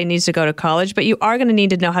saying everybody needs to go to college, but you are going to need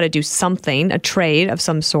to know how to do something, a trade of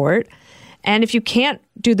some sort. And if you can't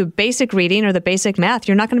do the basic reading or the basic math,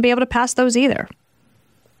 you're not going to be able to pass those either.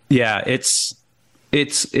 Yeah, it's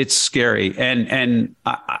scary. And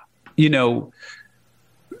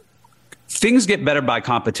things get better by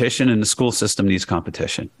competition, and the school system needs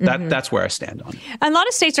competition. That's where I stand on it. And a lot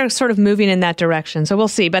of states are sort of moving in that direction, so we'll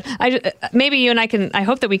see. But maybe you and I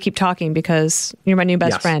hope that we keep talking because you're my new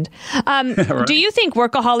best friend. Right. Do you think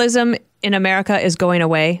workaholism in America is going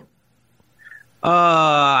away?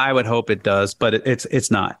 I would hope it does, but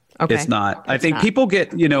it's not. Okay. It's not. I think people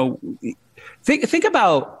get, think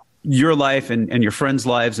about your life and your friends'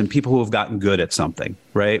 lives and people who have gotten good at something,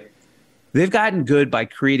 right? They've gotten good by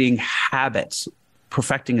creating habits,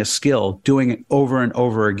 perfecting a skill, doing it over and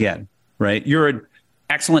over again, right? You're an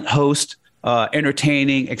excellent host,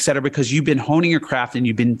 entertaining, et cetera, because you've been honing your craft and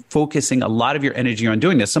you've been focusing a lot of your energy on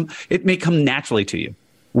doing this. It may come naturally to you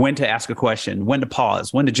when to ask a question, when to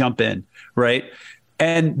pause, when to jump in, right?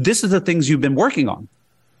 And this is the things you've been working on.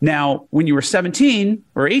 Now, when you were 17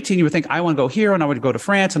 or 18, you would think, I want to go here and I want to go to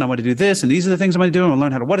France and I want to do this. And these are the things I'm going to do. I want to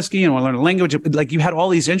learn how to water ski and I want to learn a language. Like you had all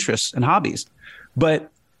these interests and hobbies. But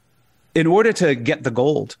in order to get the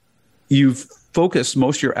gold, you've focused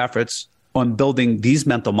most of your efforts on building these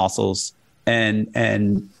mental muscles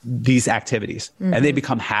and these activities. And they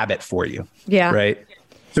become habit for you. Yeah. Right.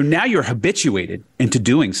 So now you're habituated into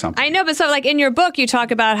doing something. I know, but so like in your book, you talk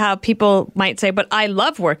about how people might say, but I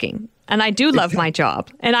love working. And I do love my job.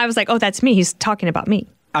 And I was like, oh, that's me. He's talking about me.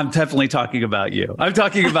 I'm definitely talking about you. I'm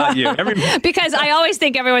talking about you. Because I always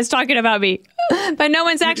think everyone's talking about me. But no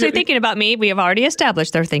one's actually thinking about me. We have already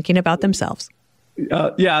established they're thinking about themselves.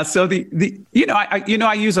 Yeah. So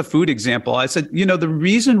I use a food example. I said, the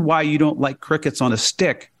reason why you don't like crickets on a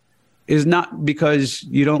stick is not because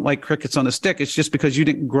you don't like crickets on a stick. It's just because you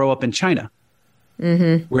didn't grow up in China,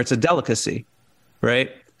 where it's a delicacy,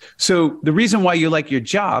 right? So the reason why you like your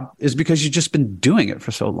job is because you've just been doing it for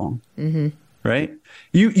so long, right?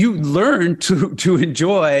 You learn to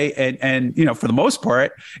enjoy and for the most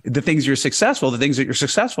part, the things you're successful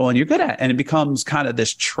and you're good at, and it becomes kind of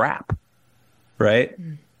this trap, right?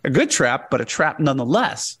 A good trap, but a trap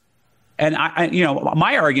nonetheless. And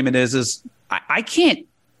my argument is I can't,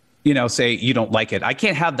 say you don't like it. I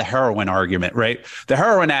can't have the heroin argument, right? The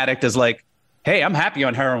heroin addict is like, hey, I'm happy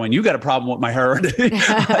on heroin. You got a problem with my heroin,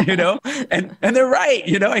 and they're right.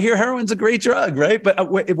 I hear heroin's a great drug, right?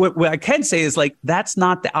 But what I can say is like, that's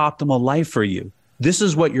not the optimal life for you. This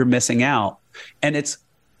is what you're missing out. And it's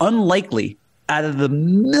unlikely out of the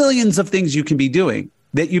millions of things you can be doing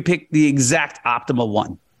that you pick the exact optimal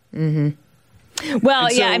one.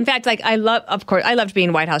 Well, yeah. In fact, I loved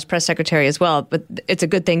being White House press secretary as well, but it's a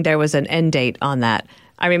good thing there was an end date on that.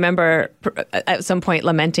 I remember at some point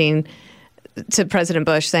lamenting to President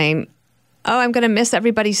Bush saying, oh, I'm going to miss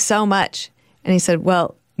everybody so much. And he said,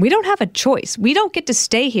 well, we don't have a choice. We don't get to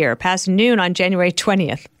stay here past noon on January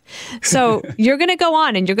 20th. So you're going to go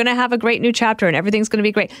on and you're going to have a great new chapter and everything's going to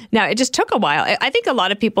be great. Now, it just took a while. I think a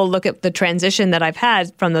lot of people look at the transition that I've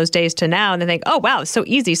had from those days to now and they think, oh, wow, so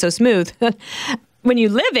easy, so smooth. When you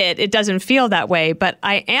live it, it doesn't feel that way. But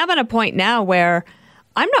I am at a point now where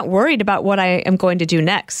I'm not worried about what I am going to do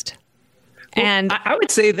next. Well, and I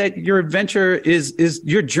would say that your adventure is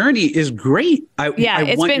your journey is great.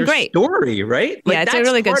 It's want been your great story, right? Yeah, it's a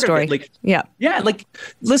really good story. Yeah.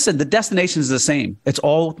 Listen, the destination is the same. It's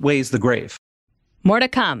always the grave. More to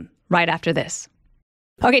come right after this.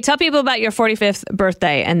 Okay, tell people about your 45th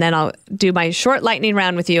birthday, and then I'll do my short lightning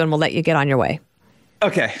round with you, and we'll let you get on your way.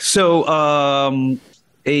 Okay, so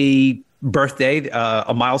a birthday,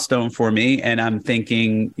 a milestone for me, and I'm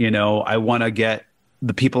thinking, I want to get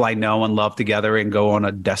the people I know and love together and go on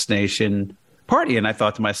a destination party. And I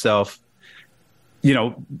thought to myself,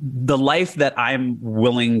 the life that I'm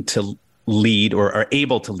willing to lead or are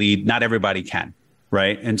able to lead, not everybody can,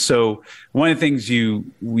 right? And so one of the things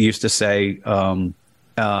we used to say in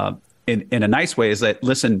a nice way is that,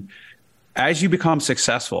 listen, as you become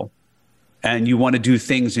successful and you want to do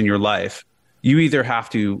things in your life, you either have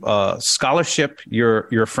to scholarship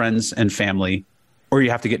your friends and family, or you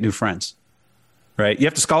have to get new friends. Right. You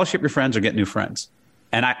have to scholarship your friends or get new friends.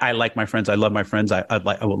 And I like my friends. I love my friends. I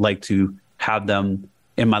would like to have them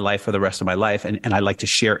in my life for the rest of my life. And I like to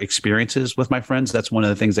share experiences with my friends. That's one of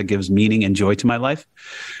the things that gives meaning and joy to my life.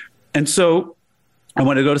 And so I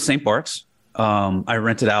wanted to go to St. Bart's. I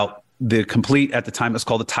rented out the complete, at the time, it's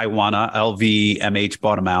called the Tijuana, LVMH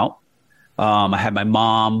bought them out. I had my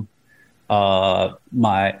mom,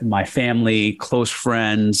 my family, close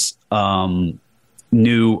friends,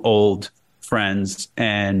 new, old friends,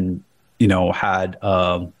 and had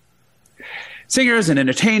singers and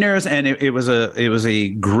entertainers, and it was a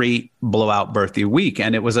great blowout birthday week,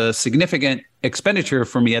 and it was a significant expenditure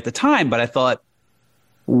for me at the time. But I thought,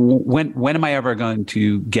 when am I ever going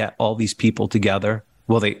to get all these people together?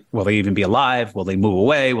 Will they even be alive? Will they move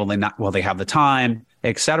away? Will they not? Will they have the time?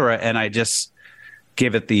 et cetera. And I just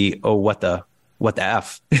give it the, what the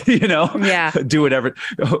F, you know, do whatever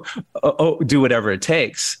it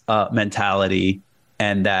takes mentality.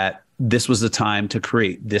 And that this was the time to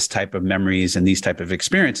create this type of memories and these type of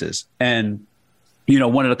experiences. And, you know,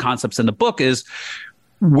 one of the concepts in the book is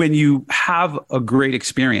when you have a great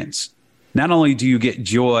experience, not only do you get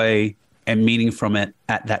joy and meaning from it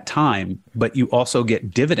at that time, but you also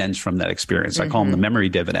get dividends from that experience. I call them the memory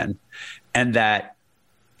dividend. And that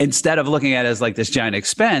instead of looking at it as like this giant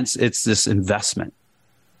expense, it's this investment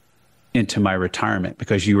into my retirement,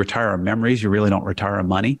 because you retire on memories. You really don't retire on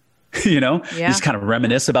money, you know, you just kind of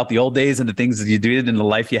reminisce about the old days and the things that you did and the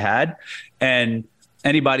life you had. And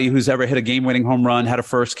anybody who's ever hit a game-winning home run, had a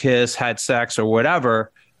first kiss, had sex or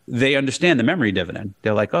whatever, they understand the memory dividend.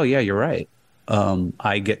 They're like, oh yeah, you're right.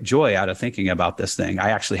 I get joy out of thinking about this thing.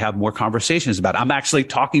 I actually have more conversations about it. I'm actually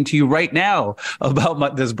talking to you right now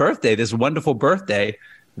about this birthday, this wonderful birthday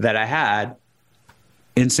that I had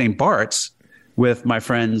in St. Bart's with my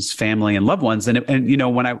friends, family, and loved ones. And you know,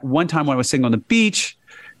 one time when I was sitting on the beach,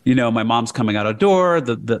 you know, my mom's coming out a door,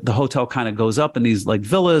 the hotel kind of goes up in these like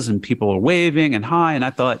villas and people are waving and hi. And I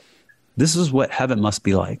thought, this is what heaven must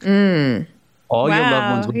be like. All your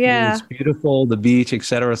loved ones with you, it's beautiful, the beach, et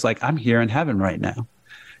cetera. It's like, I'm here in heaven right now.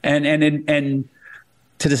 And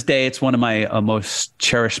to this day, it's one of my most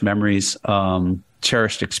cherished memories,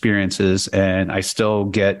 cherished experiences. And I still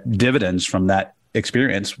get dividends from that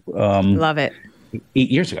experience. Love it. 8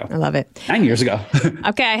 years ago. I love it. 9 years ago.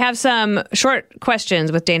 Okay, I have some short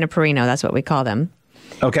questions with Dana Perino. That's what we call them.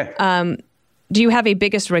 Okay. Do you have a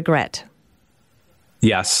biggest regret?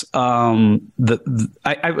 Yes. I'm going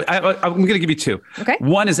to give you two. Okay.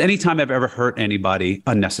 One is anytime I've ever hurt anybody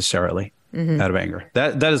unnecessarily out of anger.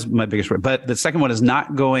 That is my biggest regret. But the second one is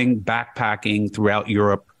not going backpacking throughout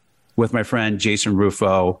Europe with my friend Jason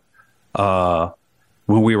Rufo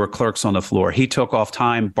when we were clerks on the floor. He took off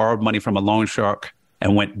time, borrowed money from a loan shark,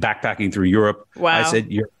 and went backpacking through Europe. Wow. I said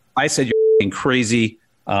you're crazy.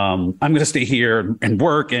 I'm going to stay here and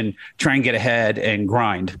work and try and get ahead and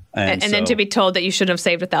grind. And then to be told that you should have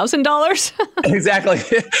saved $1,000. Exactly.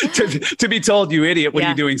 to be told, you idiot, what are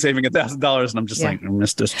you doing saving $1,000? And I'm just like, I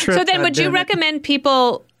missed this trip. So then would you recommend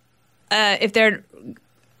people, if they're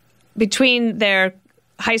between their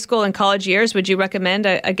high school and college years, would you recommend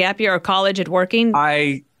a gap year or college at working?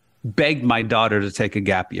 I begged my daughter to take a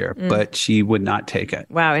gap year, but she would not take it.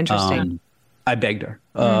 Wow, interesting. I begged her,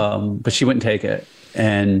 but she wouldn't take it.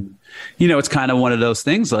 And, you know, it's kind of one of those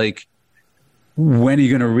things like, when are you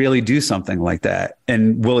going to really do something like that?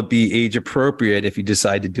 And will it be age appropriate if you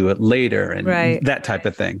decide to do it later? And that type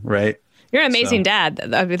of thing, right? You're an amazing dad.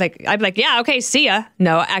 I'd be like, yeah, okay, see ya.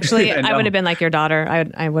 No, actually, I would have been like your daughter.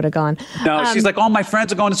 I would have gone. No, she's like, all my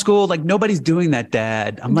friends are going to school. Like, nobody's doing that,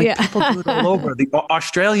 Dad. I'm like, people do it all over. The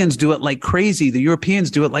Australians do it like crazy. The Europeans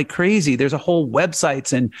do it like crazy. There's a whole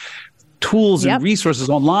websites and tools and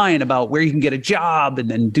resources online about where you can get a job and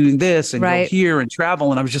then doing this and go here and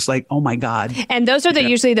travel. And I was just like, oh my God. And those are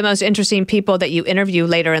usually the most interesting people that you interview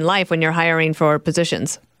later in life when you're hiring for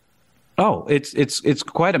positions. Oh, it's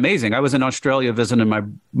quite amazing. I was in Australia visiting my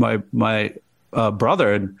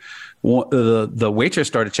brother, and the waitress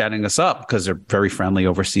started chatting us up because they're very friendly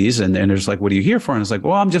overseas. And they're just like, what are you here for? And it's like,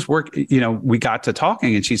 well, I'm just working. You know, we got to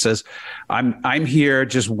talking, and she says, I'm here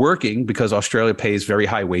just working because Australia pays very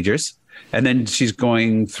high wages. And then she's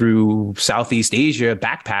going through Southeast Asia,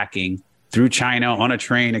 backpacking through China on a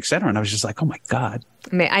train, et cetera. And I was just like, oh my God.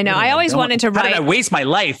 I know. I always wanted to write. How did I waste my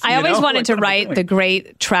life? I always wanted to write the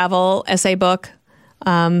great travel essay book.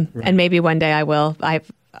 And maybe one day I will. I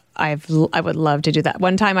would love to do that.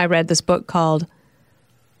 One time I read this book called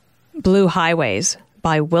Blue Highways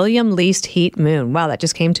by William Least Heat Moon. Wow, that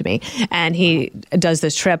just came to me. And he does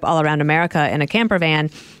this trip all around America in a camper van,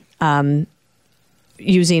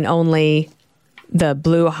 using only the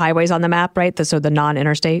blue highways on the map, right? So the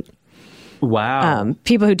non-interstate. Wow.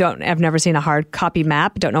 People who have never seen a hard copy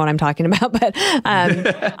map don't know what I'm talking about, but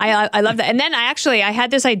I love that. And then I had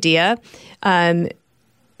this idea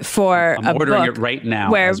for I'm a ordering book it right now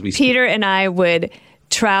where as we Peter speak. and I would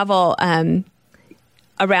travel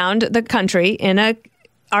around the country in a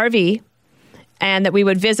RV, and that we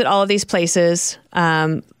would visit all of these places.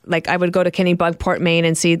 Like I would go to Kennebunkport, Maine,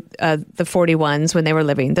 and see the 41s when they were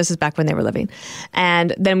living. This is back when they were living.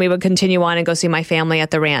 And then we would continue on and go see my family at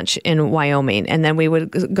the ranch in Wyoming. And then we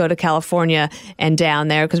would go to California and down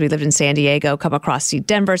there, because we lived in San Diego, come across, see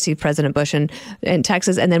Denver, see President Bush in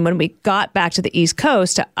Texas. And then when we got back to the East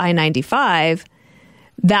Coast, to I-95,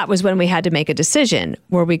 that was when we had to make a decision.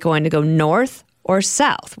 Were we going to go north or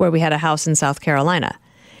south, where we had a house in South Carolina?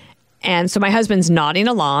 And so my husband's nodding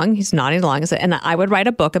along. He's nodding along. And I would write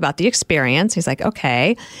a book about the experience. He's like,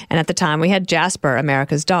 okay. And at the time we had Jasper,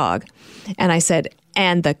 America's dog. And I said,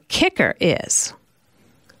 and the kicker is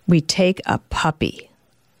we take a puppy.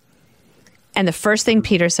 And the first thing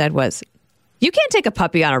Peter said was, you can't take a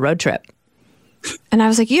puppy on a road trip. And I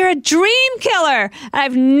was like, you're a dream killer.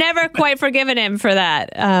 I've never quite forgiven him for that.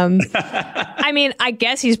 I mean, I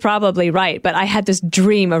guess he's probably right, but I had this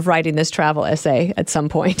dream of writing this travel essay at some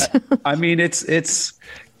point. I mean, it'd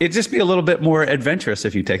just be a little bit more adventurous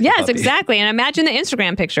if you take the puppy. Exactly. And imagine the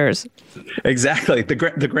Instagram pictures. Exactly. The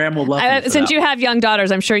gram will love you. Since you have young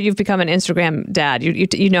daughters, I'm sure you've become an Instagram dad.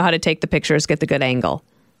 You know how to take the pictures, get the good angle.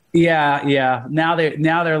 Yeah. Now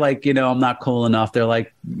they're like, I'm not cool enough. They're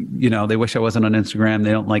like, they wish I wasn't on Instagram.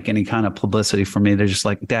 They don't like any kind of publicity for me. They're just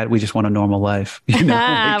like, Dad, we just want a normal life.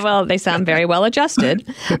 Well, they sound very well adjusted.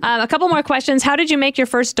 A couple more questions. How did you make your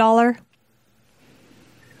first dollar?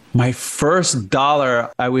 My first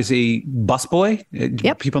dollar, I was a busboy.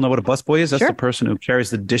 Yep. People know what a busboy is. That's Sure. the person who carries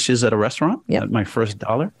the dishes at a restaurant. Yep. My first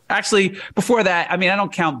dollar. Actually, before that, I mean, I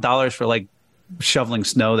don't count dollars for like shoveling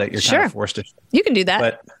snow that you're kind of forced to. You can do that.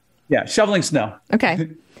 But yeah, shoveling snow. Okay.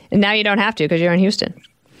 And now you don't have to because you're in Houston.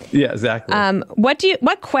 Yeah, exactly.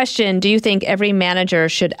 What question do you think every manager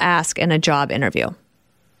should ask in a job interview?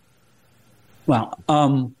 Well,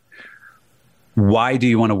 why do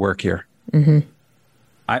you want to work here? Mm-hmm.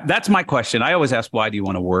 That's my question. I always ask, why do you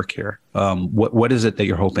want to work here? What is it that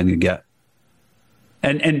you're hoping to get?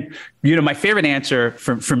 And my favorite answer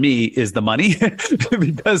for me is the money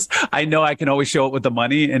because I know I can always show it with the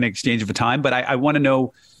money in exchange of time. But I want to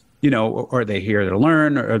know, are they here to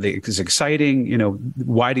learn? Or is it exciting?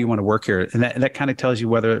 Why do you want to work here? And that kind of tells you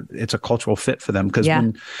whether it's a cultural fit for them. Because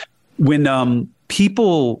when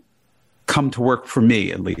people come to work for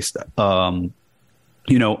me, at least, I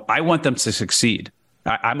want them to succeed.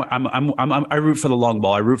 I root for the long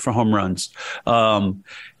ball. I root for home runs.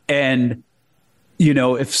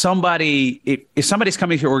 If somebody's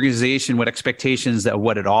coming to your organization with expectations that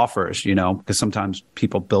what it offers, because sometimes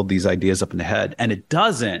people build these ideas up in the head and it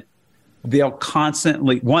doesn't, they'll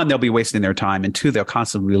constantly, one, they'll be wasting their time, and two, they'll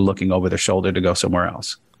constantly be looking over their shoulder to go somewhere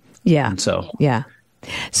else. Yeah. And so,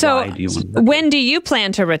 So when do you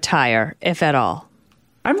plan to retire, if at all?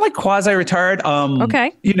 I'm like quasi-retired.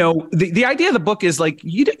 Okay. The idea of the book is like,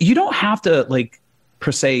 you don't have to like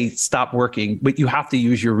per se stop working, but you have to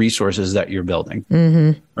use your resources that you're building.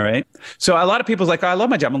 Mm-hmm. Right. So a lot of people's like, oh, I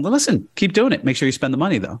love my job. I'm like, listen, keep doing it. Make sure you spend the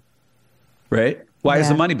money though. Right. Why is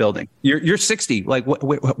the money building? You're 60. Like,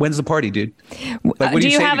 when's the party, dude? Like, do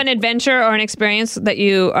you have an adventure or an experience that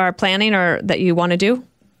you are planning or that you want to do?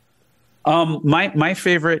 My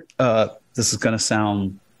favorite, this is going to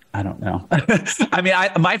sound, I don't know. I mean,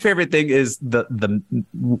 my favorite thing is the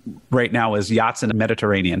right now is yachts in the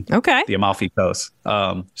Mediterranean. Okay. The Amalfi Coast.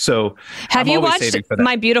 So have you watched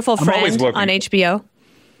My Beautiful Friend on HBO?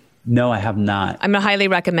 No, I have not. I'm going to highly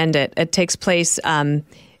recommend it. It takes place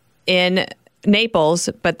in Naples,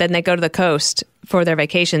 but then they go to the coast for their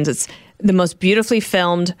vacations. It's the most beautifully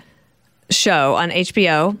filmed show on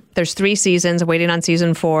HBO. There's 3 seasons, waiting on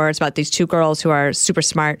season 4. It's about these 2 girls who are super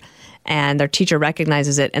smart, and their teacher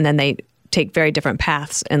recognizes it, and then they take very different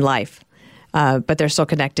paths in life. But they're still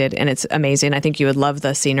connected, and it's amazing. I think you would love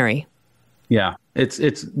the scenery. Yeah, it's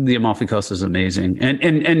the Amalfi Coast is amazing, and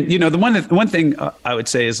the one thing I would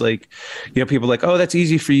say is like, people are like, oh, that's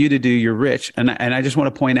easy for you to do. You're rich, and I just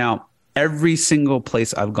want to point out every single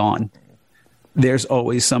place I've gone, there's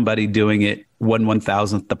always somebody doing it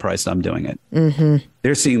 1/1000th the price I'm doing it. Mm-hmm.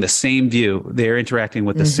 They're seeing the same view. They're interacting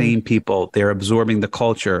with the same people. They're absorbing the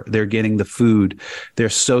culture. They're getting the food. They're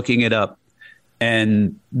soaking it up.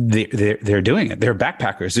 And they're doing it. They're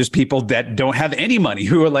backpackers. There's people that don't have any money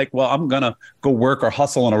who are like, well, I'm going to go work or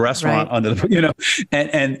hustle in a restaurant under the,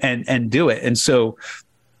 and do it. And so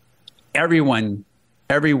everyone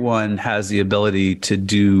has the ability to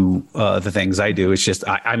do the things I do. It's just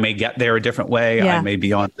I may get there a different way. Yeah. I may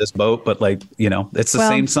be on this boat, but it's the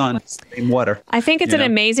same sun, it's the same water. I think it's an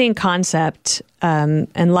amazing concept,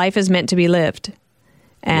 and life is meant to be lived.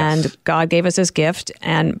 And God gave us this gift,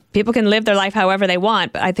 and people can live their life however they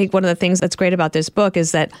want. But I think one of the things that's great about this book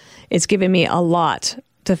is that it's given me a lot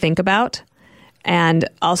to think about. And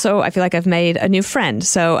also, I feel like I've made a new friend.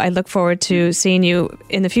 So I look forward to seeing you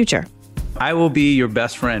in the future. I will be your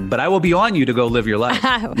best friend, but I will be on you to go live your life.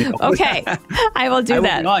 Okay, I will do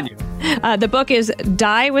that. I will be on you. The book is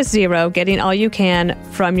Die with Zero, Getting All You Can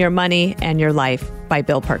from Your Money and Your Life by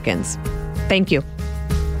Bill Perkins. Thank you.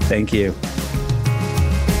 Thank you.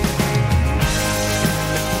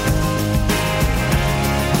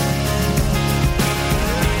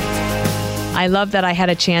 I love that I had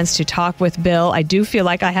a chance to talk with Bill. I do feel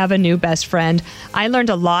like I have a new best friend. I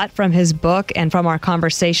learned a lot from his book and from our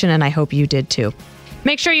conversation, and I hope you did too.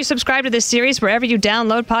 Make sure you subscribe to this series wherever you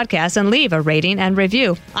download podcasts and leave a rating and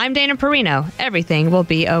review. I'm Dana Perino. Everything will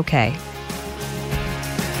be okay.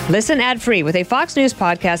 Listen ad-free with a Fox News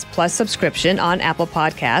Podcast Plus subscription on Apple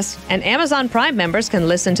Podcasts, and Amazon Prime members can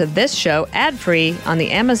listen to this show ad-free on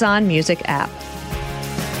the Amazon Music app.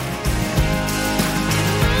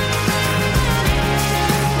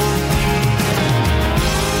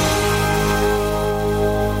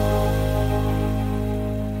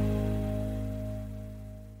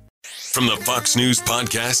 From the Fox News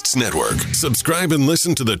Podcasts Network. Subscribe and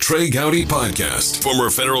listen to the Trey Gowdy Podcast. Former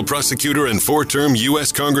federal prosecutor and four-term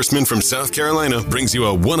U.S. Congressman from South Carolina brings you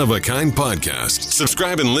a one-of-a-kind podcast.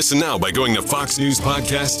 Subscribe and listen now by going to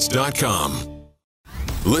foxnewspodcasts.com.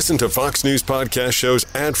 Listen to Fox News Podcast shows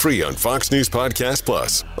ad-free on Fox News Podcast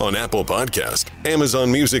Plus, on Apple Podcast,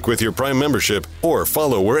 Amazon Music with your Prime membership, or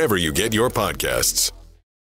follow wherever you get your podcasts.